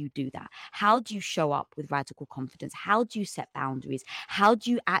how do you do that? How do you show up with radical confidence? How do you set boundaries? How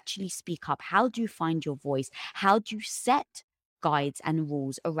do you actually speak up? How do you find your voice? How do you set guides and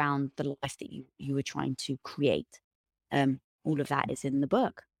rules around the life that you were trying to create? All of that is in the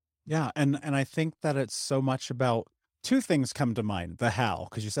book. Yeah. And I think that it's so much about two things come to mind. The how,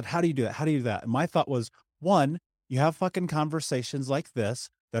 because you said, how do you do that? How do you do that? And my thought was, one, you have fucking conversations like this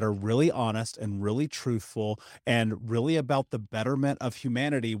that are really honest and really truthful and really about the betterment of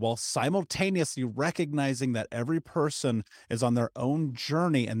humanity, while simultaneously recognizing that every person is on their own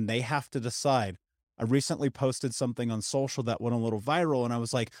journey and they have to decide. I recently posted something on social that went a little viral, and I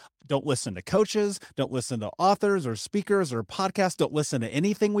was like, don't listen to coaches, don't listen to authors or speakers or podcasts, don't listen to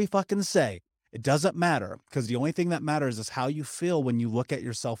anything we fucking say. It doesn't matter, because the only thing that matters is how you feel when you look at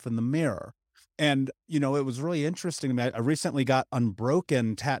yourself in the mirror. And, it was really interesting. I recently got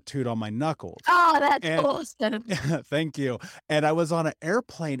Unbroken tattooed on my knuckles. Oh, that's awesome. Thank you. And I was on an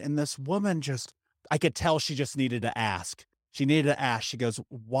airplane, and this woman I could tell she just needed to ask. She needed to ask. She goes,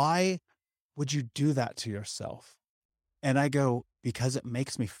 why would you do that to yourself? And I go, because it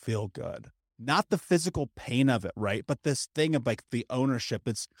makes me feel good. Not the physical pain of it, right? But this thing of like the ownership.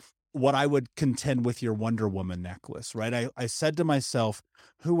 It's what I would contend with your Wonder Woman necklace, right? I said to myself,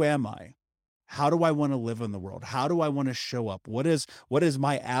 who am I? how do I want to live in the world? How do I want to show up? What is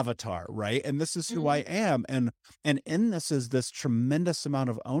my avatar, right? And this is who I Mhm. am. And in this is this tremendous amount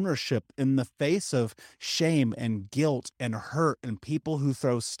of ownership in the face of shame and guilt and hurt and people who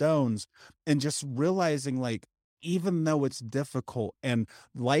throw stones, and just realizing, like, even though it's difficult and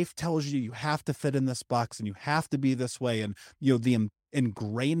life tells you you have to fit in this box and you have to be this way, and the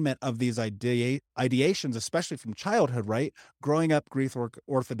ingrainment of these ideations, especially from childhood, right? Growing up Greek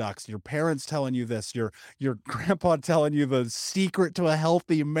Orthodox, your parents telling you this, your grandpa telling you the secret to a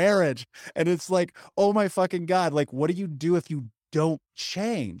healthy marriage, and it's like, oh my fucking god, like, what do you do if you don't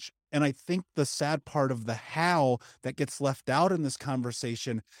change? And I think the sad part of the how that gets left out in this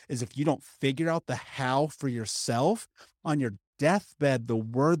conversation is, if you don't figure out the how for yourself, on your deathbed, the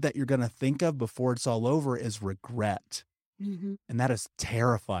word that you're going to think of before it's all over is regret. Mhm. And that is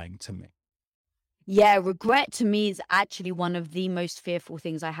terrifying to me. Yeah, regret to me is actually one of the most fearful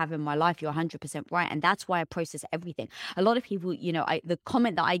things I have in my life. You're 100% right. And that's why I process everything. A lot of people, the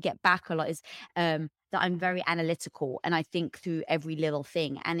comment that I get back a lot is that I'm very analytical and I think through every little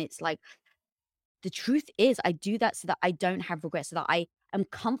thing. And it's like, the truth is, I do that so that I don't have regrets, so that I am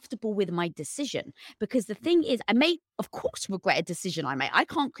comfortable with my decision. Because the thing is, I may, of course, regret a decision I made. I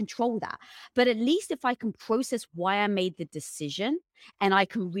can't control that. But at least if I can process why I made the decision, and I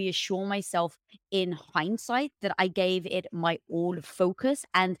can reassure myself in hindsight that I gave it my all of focus,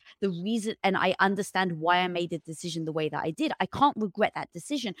 and the reason, and I understand why I made the decision the way that I did, I can't regret that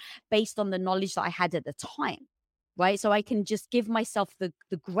decision based on the knowledge that I had at the time. Right. So I can just give myself the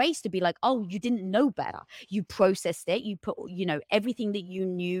grace to be like, oh, you didn't know better. You processed it. You put, everything that you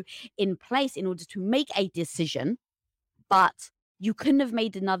knew in place in order to make a decision, but you couldn't have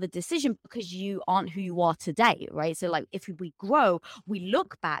made another decision because you aren't who you are today. Right. So like if we grow, we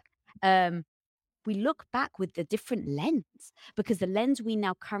look back, with the different lens, because the lens we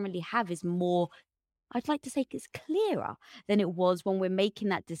now currently have is more, I'd like to say, it's clearer than it was when we're making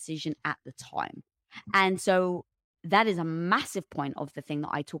that decision at the time. And so that is a massive point of the thing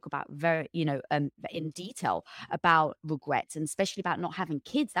that I talk about very, in detail, about regrets, and especially about not having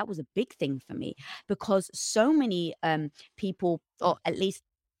kids. That was a big thing for me, because so many people, or at least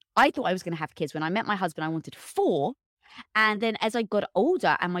I thought I was going to have kids. When I met my husband, I wanted 4. And then as I got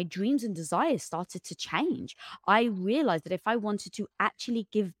older and my dreams and desires started to change, I realized that if I wanted to actually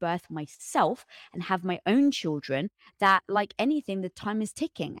give birth myself and have my own children, that, like anything, the time is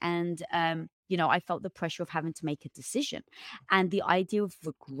ticking. And, I felt the pressure of having to make a decision. And the idea of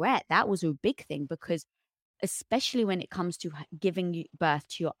regret, that was a big thing, because especially when it comes to giving birth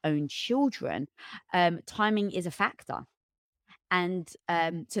to your own children, timing is a factor. And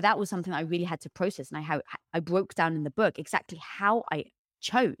so that was something I really had to process. And I broke down in the book exactly how I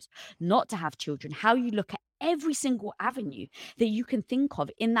chose not to have children, how you look at every single avenue that you can think of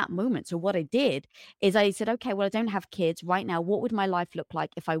in that moment. So what I did is I said, okay, well, I don't have kids right now. What would my life look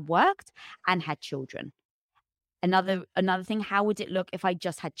like if I worked and had children? Another thing, how would it look if I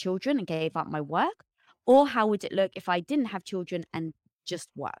just had children and gave up my work? Or how would it look if I didn't have children and just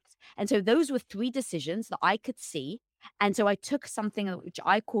worked? And so those were 3 decisions that I could see. And so I took something which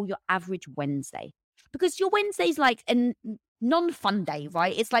I call your average Wednesday, because your Wednesday's like a non-fun day,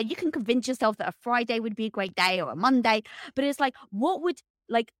 right? It's like you can convince yourself that a Friday would be a great day, or a Monday, but it's like, what would,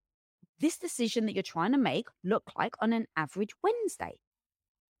 like, this decision that you're trying to make look like on an average Wednesday?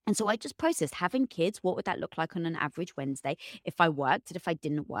 And so I just processed having kids. What would that look like on an average Wednesday if I worked and if I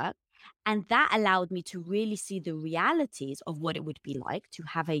didn't work? And that allowed me to really see the realities of what it would be like to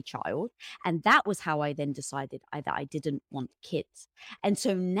have a child. And that was how I then decided that I didn't want kids. And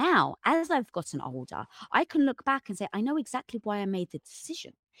so now, as I've gotten older, I can look back and say, I know exactly why I made the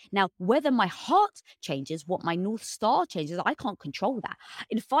decision. Now, whether my heart changes, what my North Star changes, I can't control that.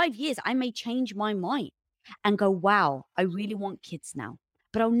 In 5 years, I may change my mind and go, wow, I really want kids now.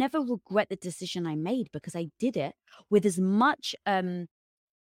 But I'll never regret the decision I made, because I did it with as much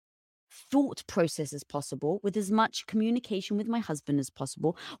thought process as possible, with as much communication with my husband as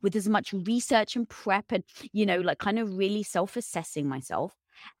possible, with as much research and prep, and, like, kind of really self-assessing myself.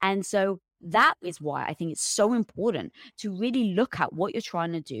 And so that is why I think it's so important to really look at what you're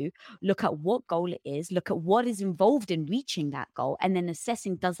trying to do, look at what goal it is, look at what is involved in reaching that goal, and then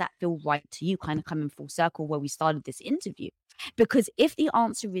assessing, does that feel right to you? Kind of coming full circle where we started this interview. Because if the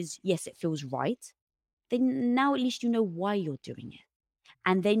answer is yes, it feels right, then now at least you know why you're doing it.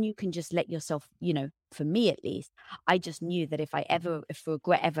 And then you can just let yourself, for me at least, I just knew that if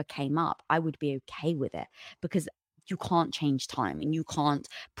regret ever came up, I would be okay with it, because you can't change time and you can't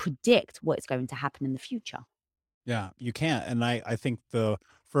predict what's going to happen in the future. Yeah, you can't. And I think the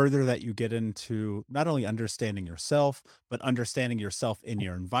further that you get into not only understanding yourself, but understanding yourself in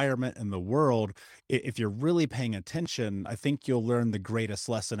your environment and the world, if you're really paying attention, I think you'll learn the greatest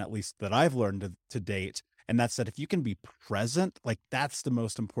lesson, at least that I've learned to date. And that's that if you can be present, like that's the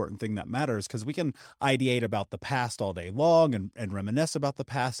most important thing that matters, because we can ideate about the past all day long and reminisce about the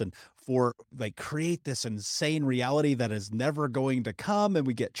past and for like create this insane reality that is never going to come. And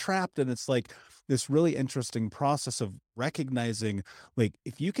we get trapped. And it's like this really interesting process of recognizing, like,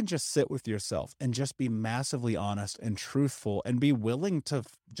 if you can just sit with yourself and just be massively honest and truthful and be willing to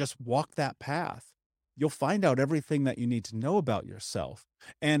just walk that path, you'll find out everything that you need to know about yourself.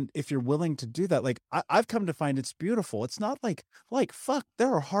 And if you're willing to do that, like I've come to find it's beautiful. It's not like fuck,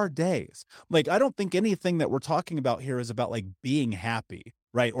 there are hard days. Like I don't think anything that we're talking about here is about like being happy,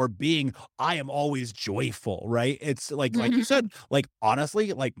 right? Or being I am always joyful, right? It's like you said, like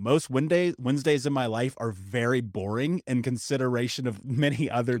honestly, like most Wednesdays in my life are very boring in consideration of many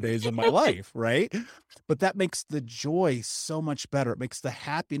other days in my life, right? But that makes the joy so much better. It makes the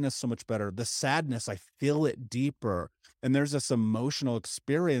happiness so much better. The sadness, I feel it deeper. And there's this emotional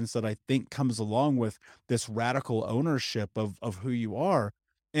experience that I think comes along with this radical ownership of who you are.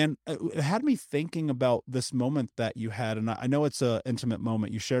 And it had me thinking about this moment that you had. And I know it's an intimate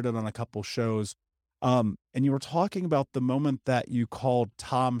moment. You shared it on a couple shows. And you were talking about the moment that you called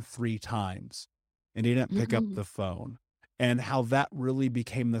Tom 3 times and he didn't pick up the phone, and how that really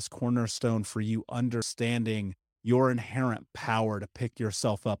became this cornerstone for you understanding your inherent power to pick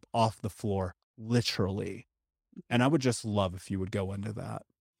yourself up off the floor, literally. And I would just love if you would go into that.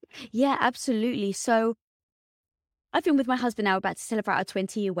 Yeah, absolutely. So I've been with my husband now about to celebrate our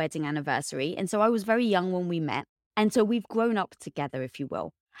 20-year wedding anniversary. And so I was very young when we met. And so we've grown up together, if you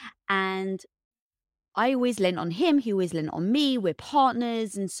will. And I always lent on him. He always lent on me. We're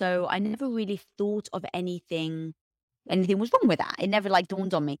partners. And so I never really thought of anything was wrong with that. It never like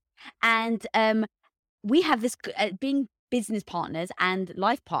dawned on me. And we have this being business partners and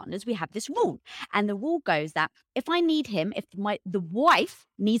life partners, we have this rule. And the rule goes that if I need him, if the wife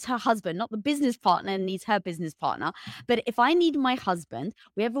needs her husband, not the business partner needs her business partner, but if I need my husband,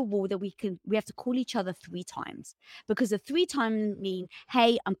 we have a rule that we have to call each other 3 times, because the 3 times mean,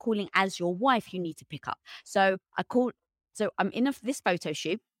 hey, I'm calling as your wife, you need to pick up. So I'm in this photo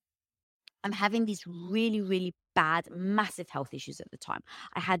shoot. I'm having these really, really bad, massive health issues at the time.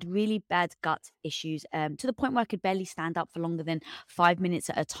 I had really bad gut issues to the point where I could barely stand up for longer than 5 minutes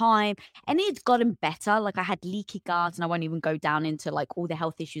at a time. And it's gotten better. Like I had leaky gut, and I won't even go down into like all the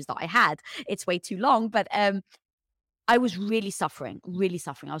health issues that I had. It's way too long. But I was really suffering, really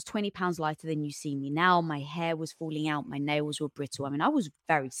suffering. I was 20 pounds lighter than you see me now. My hair was falling out. My nails were brittle. I mean, I was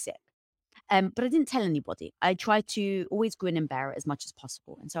very sick. But I didn't tell anybody. I tried to always grin and bear it as much as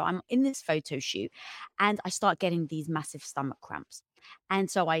possible. And so I'm in this photo shoot and I start getting these massive stomach cramps.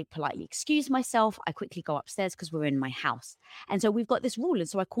 And so I politely excuse myself. I quickly go upstairs because we're in my house. And so we've got this rule. And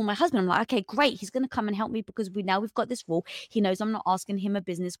so I call my husband. I'm like, okay, great. He's going to come and help me because we've got this rule. He knows I'm not asking him a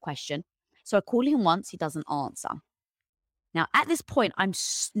business question. So I call him once. He doesn't answer. Now, at this point, I'm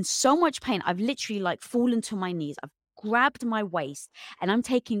in so much pain. I've literally like fallen to my knees. I've grabbed my waist and I'm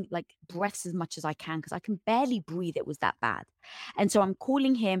taking like breaths as much as I can because I can barely breathe. It was that bad. And so I'm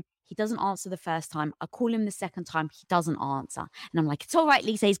calling him. He doesn't answer the first time. I call him the second time. He doesn't answer. And I'm like, it's all right,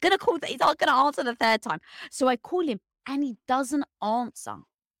 Lisa. He's not going to answer the third time. So I call him and he doesn't answer.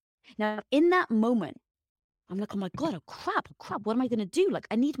 Now, in that moment, I'm like, oh my God, oh crap. What am I going to do? Like,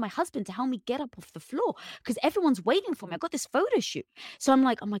 I need my husband to help me get up off the floor because everyone's waiting for me. I got this photo shoot. So I'm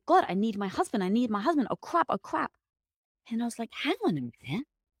like, oh my God, I need my husband. Oh crap. And I was like, hang on a minute.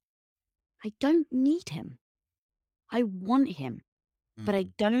 I don't need him. I want him, but I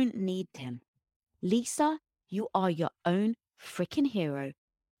don't need him. Lisa, you are your own freaking hero.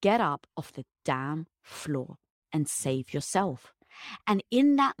 Get up off the damn floor and save yourself. And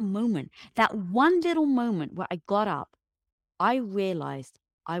in that moment, that one little moment where I got up, I realized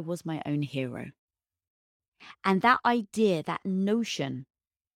I was my own hero. And that idea, that notion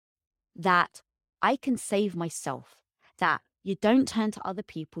that I can save myself, that you don't turn to other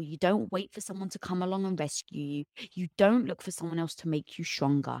people. You don't wait for someone to come along and rescue you. You don't look for someone else to make you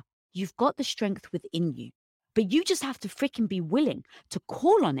stronger. You've got the strength within you, but you just have to freaking be willing to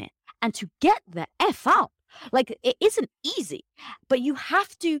call on it and to get the F up. Like it isn't easy, but you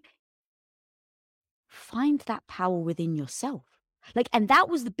have to find that power within yourself. Like, and that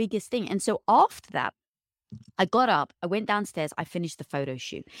was the biggest thing. And so after that, I got up, I went downstairs, I finished the photo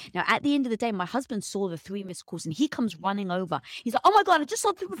shoot. Now, at the end of the day, my husband saw the 3 missed calls and he comes running over. He's like, oh my God, I just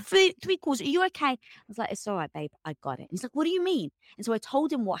saw three calls. Are you okay? I was like, it's all right, babe. I got it. And he's like, what do you mean? And so I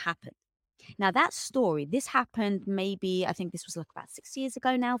told him what happened. Now that story, this happened maybe, I think this was like about 6 years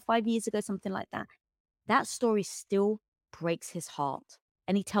ago now, 5 years ago, something like that. That story still breaks his heart.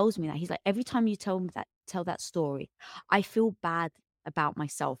 And he tells me that. He's like, every time you tell that story, I feel bad about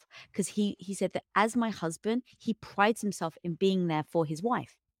myself. Because he said that as my husband, he prides himself in being there for his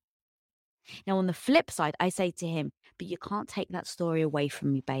wife. Now, on the flip side, I say to him, but you can't take that story away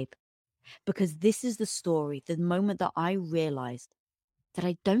from me, babe. Because this is the story, the moment that I realized that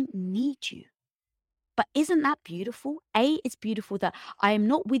I don't need you. But isn't that beautiful? It's beautiful that I am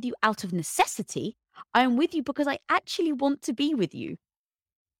not with you out of necessity. I am with you because I actually want to be with you.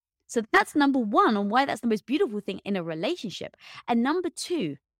 So that's number one on why that's the most beautiful thing in a relationship. And number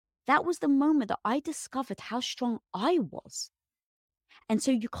two, that was the moment that I discovered how strong I was. And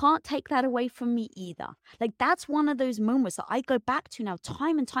so you can't take that away from me either. Like that's one of those moments that I go back to now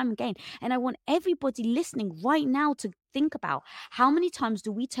time and time again. And I want everybody listening right now to think about how many times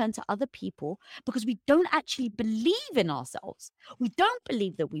do we turn to other people because we don't actually believe in ourselves. We don't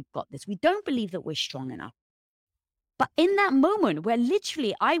believe that we've got this. We don't believe that we're strong enough. But in that moment where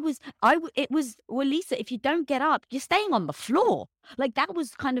literally well, Lisa, if you don't get up, you're staying on the floor. Like that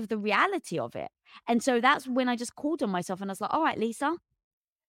was kind of the reality of it. And so that's when I just called on myself and I was like, all right, Lisa,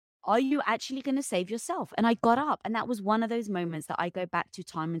 are you actually going to save yourself? And I got up, and that was one of those moments that I go back to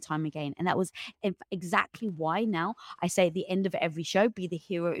time and time again. And that was exactly why now I say at the end of every show, be the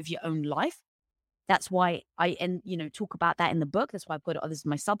hero of your own life. That's why I talk about that in the book. That's why I've got it. This is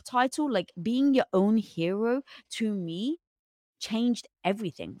my subtitle. Like being your own hero to me changed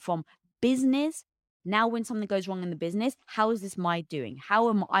everything from business. Now, when something goes wrong in the business, how is this my doing? How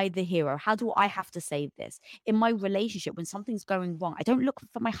am I the hero? How do I have to save this? In my relationship, when something's going wrong, I don't look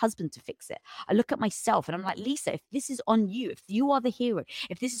for my husband to fix it. I look at myself and I'm like, Lisa, if this is on you, if you are the hero,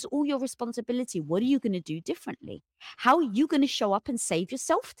 if this is all your responsibility, what are you going to do differently? How are you going to show up and save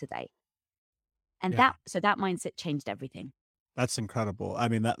yourself today? And Yeah. that mindset changed everything. That's incredible. I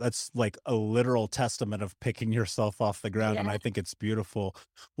mean, that's like a literal testament of picking yourself off the ground. And Yeah. I think it's beautiful.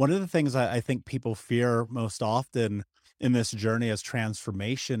 One of the things I think people fear most often in this journey as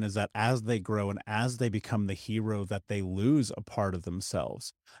transformation is that as they grow and as they become the hero, that they lose a part of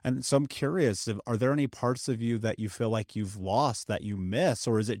themselves. And so I'm curious, are there any parts of you that you feel like you've lost that you miss?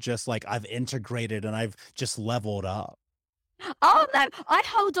 Or is it just like I've integrated and I've just leveled up? Oh no, I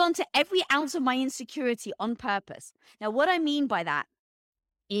hold on to every ounce of my insecurity on purpose. Now, what I mean by that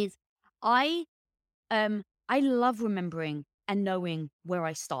is I I love remembering and knowing where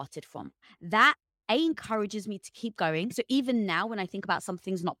I started from. That encourages me to keep going. So even now when I think about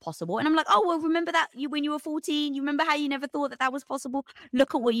something's not possible and I'm like, "Oh, well, remember that you when you were 14, you remember how you never thought that that was possible?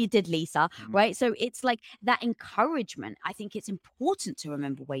 Look at what you did, Lisa." Mhm. Right? So it's like that encouragement. I think it's important to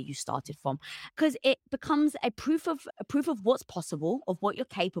remember where you started from because it becomes a proof of what's possible, of what you're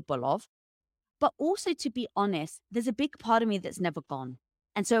capable of. But also to be honest, there's a big part of me that's never gone.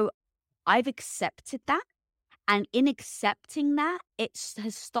 And so I've accepted that. And in accepting that,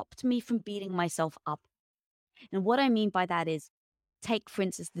 has stopped me from beating myself up. And what I mean by that is, take, for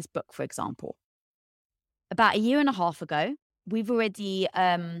instance, this book, for example. About a year and a half ago, we've already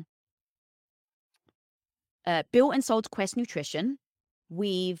built and sold Quest Nutrition.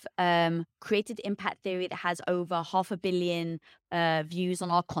 We've created Impact Theory that has over 500 million views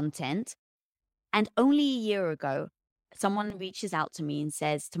on our content. And only a year ago, someone reaches out to me and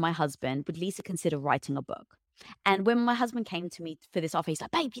says to my husband, would Lisa consider writing a book? And when my husband came to me for this offer, he's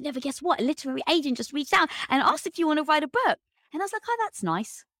like, babe, you never guess what? A literary agent just reached out and asked if you want to write a book. And I was like, oh, that's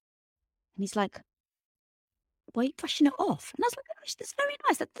nice. And he's like, why are you brushing it off? And I was like, oh, that's very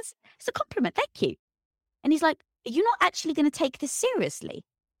nice. It's a compliment. Thank you. And he's like, are you not actually going to take this seriously?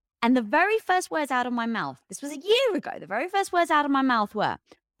 And the very first words out of my mouth, this was a year ago, the very first words out of my mouth were,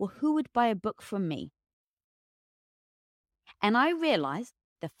 well, who would buy a book from me? And I realized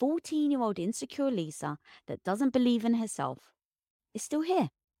the 14-year-old insecure Lisa that doesn't believe in herself is still here.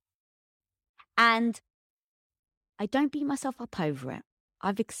 And I don't beat myself up over it.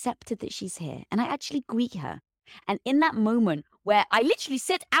 I've accepted that she's here and I actually greet her. And in that moment where I literally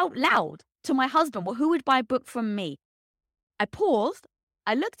said out loud to my husband, well, who would buy a book from me? I paused,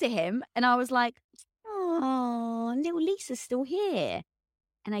 I looked at him and I was like, oh, little Lisa's still here.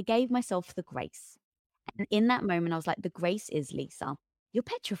 And I gave myself the grace. And in that moment, I was like, the grace is, Lisa, you're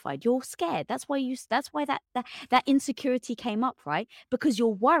petrified. You're scared. That's why that insecurity came up, right? Because you're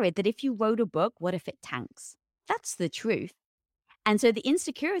worried that if you wrote a book, what if it tanks? That's the truth. And so the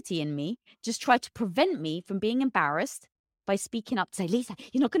insecurity in me just tried to prevent me from being embarrassed by speaking up to say, Lisa,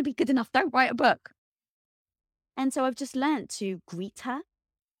 you're not going to be good enough. Don't write a book. And so I've just learned to greet her,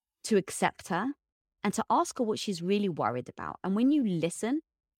 to accept her, and to ask her what she's really worried about. And when you listen,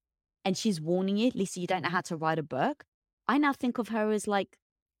 and she's warning you, Lisa, you don't know how to write a book. I now think of her as like,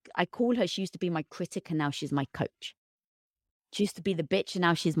 I call her, she used to be my critic and now she's my coach. She used to be the bitch and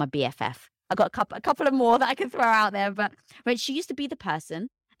now she's my BFF. I got a couple of more that I can throw out there, but she used to be the person,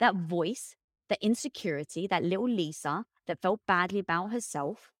 that voice, that insecurity, that little Lisa that felt badly about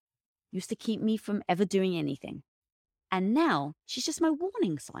herself, used to keep me from ever doing anything. And now she's just my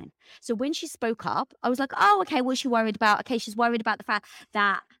warning sign. So when she spoke up, I was like, oh, okay, what's she worried about? Okay, she's worried about the fact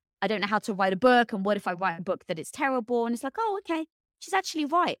that I don't know how to write a book. And what if I write a book that it's terrible? And it's like, oh, okay, she's actually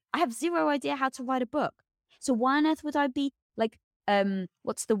right. I have zero idea how to write a book. So why on earth would I be like,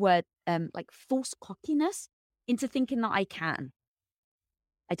 what's the word? Like false cockiness into thinking that I can.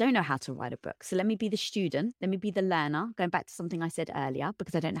 I don't know how to write a book. So let me be the student. Let me be the learner, going back to something I said earlier,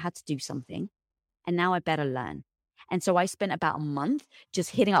 because I don't know how to do something. And now I better learn. And so I spent about a month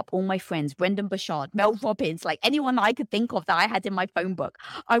just hitting up all my friends, Brendan Burchard, Mel Robbins, like anyone that I could think of that I had in my phone book.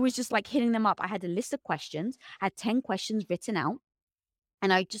 I was just like hitting them up. I had a list of questions, I had 10 questions written out,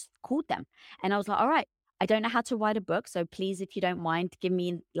 and I just called them. And I was like, all right, I don't know how to write a book. So please, if you don't mind, give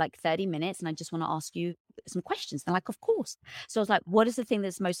me like 30 minutes. And I just want to ask you some questions. They're like, of course. So I was like, what is the thing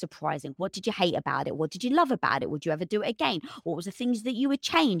that's most surprising? What did you hate about it? What did you love about it? Would you ever do it again? What was the things that you would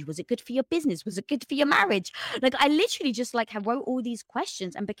change? Was it good for your business? Was it good for your marriage? Like I literally just like wrote all these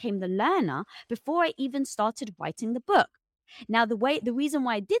questions and became the learner before I even started writing the book. Now, the reason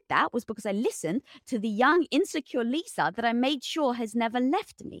why I did that was because I listened to the young, insecure Lisa that I made sure has never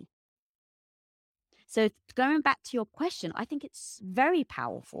left me. So going back to your question, I think it's very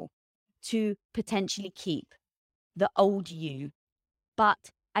powerful to potentially keep the old you.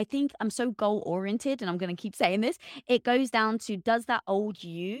 But I think I'm so goal oriented, and I'm going to keep saying this. It goes down to, does that old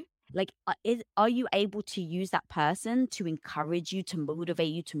you, like, are you able to use that person to encourage you, to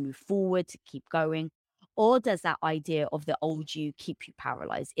motivate you to move forward, to keep going? Or does that idea of the old you keep you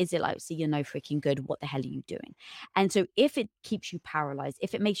paralyzed? Is it like, see, you're no freaking good. What the hell are you doing? And so if it keeps you paralyzed,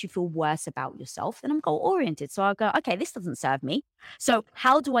 if it makes you feel worse about yourself, then I'm goal oriented. So I'll go, okay, this doesn't serve me. So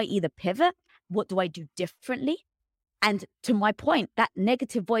how do I either pivot? What do I do differently? And to my point, that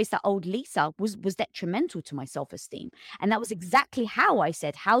negative voice, that old Lisa was detrimental to my self-esteem. And that was exactly how I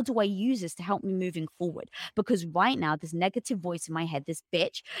said, how do I use this to help me moving forward? Because right now, this negative voice in my head, this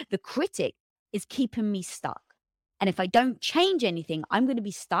bitch, the critic, is keeping me stuck. And if I don't change anything, I'm going to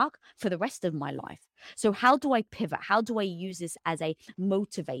be stuck for the rest of my life. So how do I pivot? How do I use this as a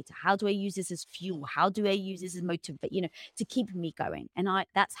motivator? How do I use this as fuel? How do I use this as to keep me going? And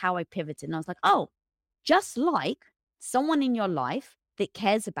that's how I pivoted. And I was like, oh, just like someone in your life that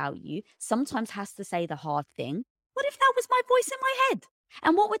cares about you sometimes has to say the hard thing. What if that was my voice in my head?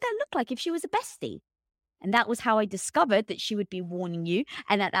 And what would that look like if she was a bestie? And that was how I discovered that she would be warning you,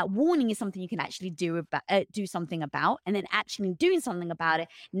 and that warning is something you can actually do something about. And then actually doing something about it,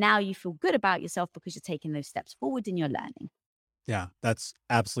 now you feel good about yourself because you're taking those steps forward in your learning. Yeah, that's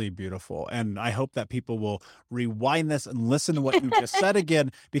absolutely beautiful. And I hope that people will rewind this and listen to what you just said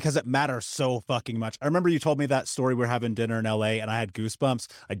again, because it matters so fucking much. I remember you told me that story. We're having dinner in LA and I had goosebumps.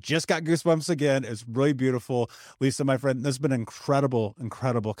 I just got goosebumps again. It's really beautiful. Lisa, my friend, this has been an incredible,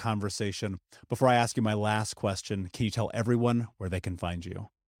 incredible conversation. Before I ask you my last question, can you tell everyone where they can find you?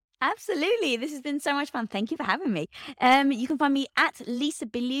 Absolutely. This has been so much fun. Thank you for having me. You can find me at Lisa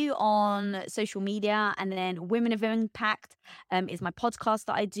Bilyeu on social media, and then Women of Impact is my podcast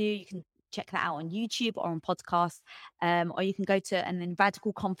that I do. You can check that out on YouTube or on podcast, or you can go to, and then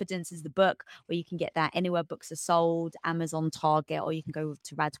Radical Confidence is the book, where you can get that anywhere books are sold, Amazon, Target, or you can go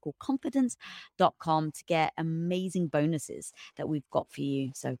to radicalconfidence.com to get amazing bonuses that we've got for you.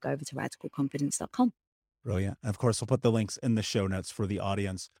 So go over to radicalconfidence.com. Brilliant. And of course, we'll put the links in the show notes for the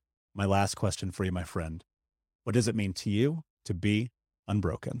audience. My last question for you, my friend. What does it mean to you to be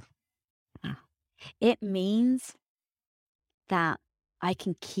unbroken? It means that I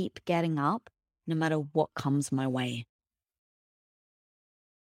can keep getting up no matter what comes my way.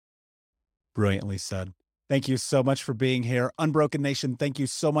 Brilliantly said. Thank you so much for being here. Unbroken Nation, thank you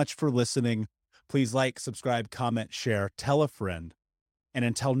so much for listening. Please like, subscribe, comment, share, tell a friend. And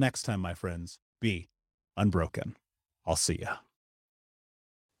until next time, my friends, be unbroken. I'll see ya.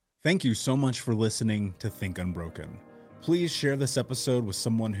 Thank you so much for listening to Think Unbroken. Please share this episode with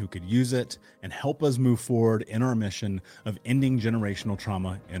someone who could use it and help us move forward in our mission of ending generational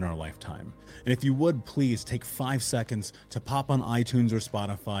trauma in our lifetime. And if you would, please take 5 seconds to pop on iTunes or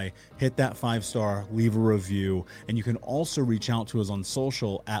Spotify, hit that 5-star, leave a review, and you can also reach out to us on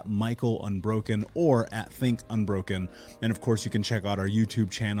social at Michael Unbroken or at Think Unbroken. And of course, you can check out our YouTube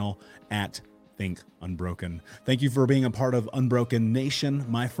channel at Think Unbroken. Thank you for being a part of Unbroken Nation,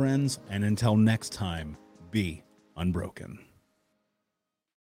 my friends, and until next time, be unbroken.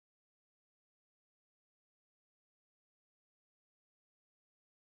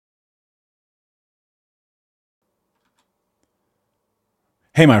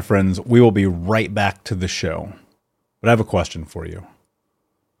 Hey, my friends, we will be right back to the show. But I have a question for you.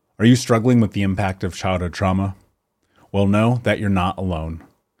 Are you struggling with the impact of childhood trauma? Well, know that you're not alone.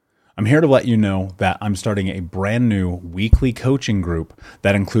 I'm here to let you know that I'm starting a brand new weekly coaching group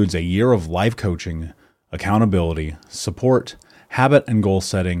that includes a year of live coaching, accountability, support, habit and goal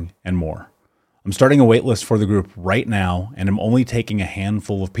setting, and more. I'm starting a waitlist for the group right now, and I'm only taking a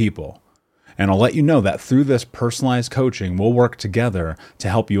handful of people. And I'll let you know that through this personalized coaching, we'll work together to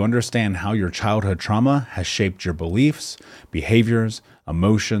help you understand how your childhood trauma has shaped your beliefs, behaviors,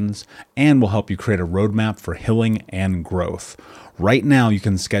 emotions, and will help you create a roadmap for healing and growth. Right now, you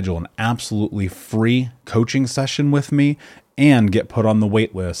can schedule an absolutely free coaching session with me and get put on the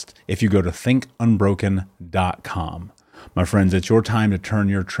wait list if you go to thinkunbroken.com. My friends, it's your time to turn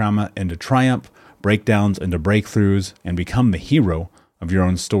your trauma into triumph, breakdowns into breakthroughs, and become the hero of your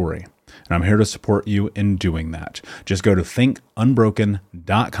own story. And I'm here to support you in doing that. Just go to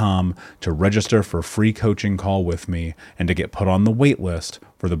thinkunbroken.com to register for a free coaching call with me and to get put on the wait list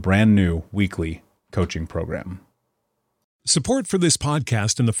for the brand new weekly coaching program. Support for this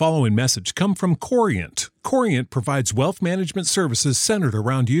podcast and the following message come from Corient. Corient provides wealth management services centered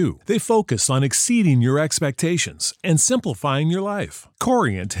around you. They focus on exceeding your expectations and simplifying your life.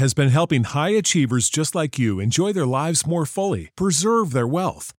 Corient has been helping high achievers just like you enjoy their lives more fully, preserve their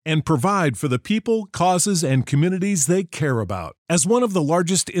wealth, and provide for the people, causes, and communities they care about. As one of the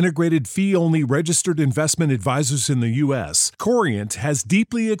largest integrated fee-only registered investment advisors in the U.S., Corient has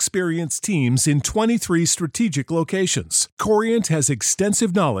deeply experienced teams in 23 strategic locations. Corient has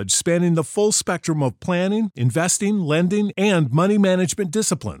extensive knowledge spanning the full spectrum of planning, investing, lending, and money management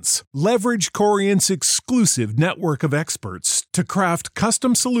disciplines. Leverage Corient's exclusive network of experts to craft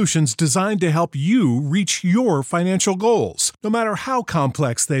custom solutions designed to help you reach your financial goals, no matter how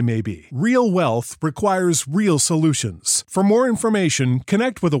complex they may be. Real wealth requires real solutions. For more information,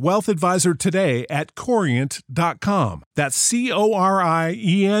 connect with a wealth advisor today at Corient.com. That's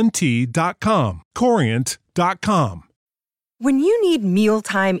Corient.com. Corient.com. When you need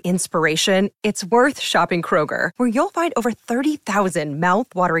mealtime inspiration, it's worth shopping Kroger, where you'll find over 30,000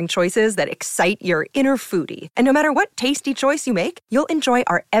 mouth-watering choices that excite your inner foodie. And no matter what tasty choice you make, you'll enjoy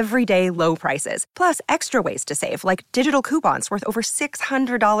our everyday low prices, plus extra ways to save, like digital coupons worth over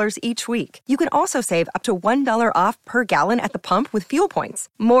 $600 each week. You can also save up to $1 off per gallon at the pump with fuel points.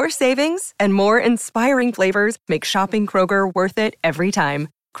 More savings and more inspiring flavors make shopping Kroger worth it every time.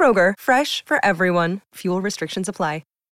 Kroger, fresh for everyone. Fuel restrictions apply.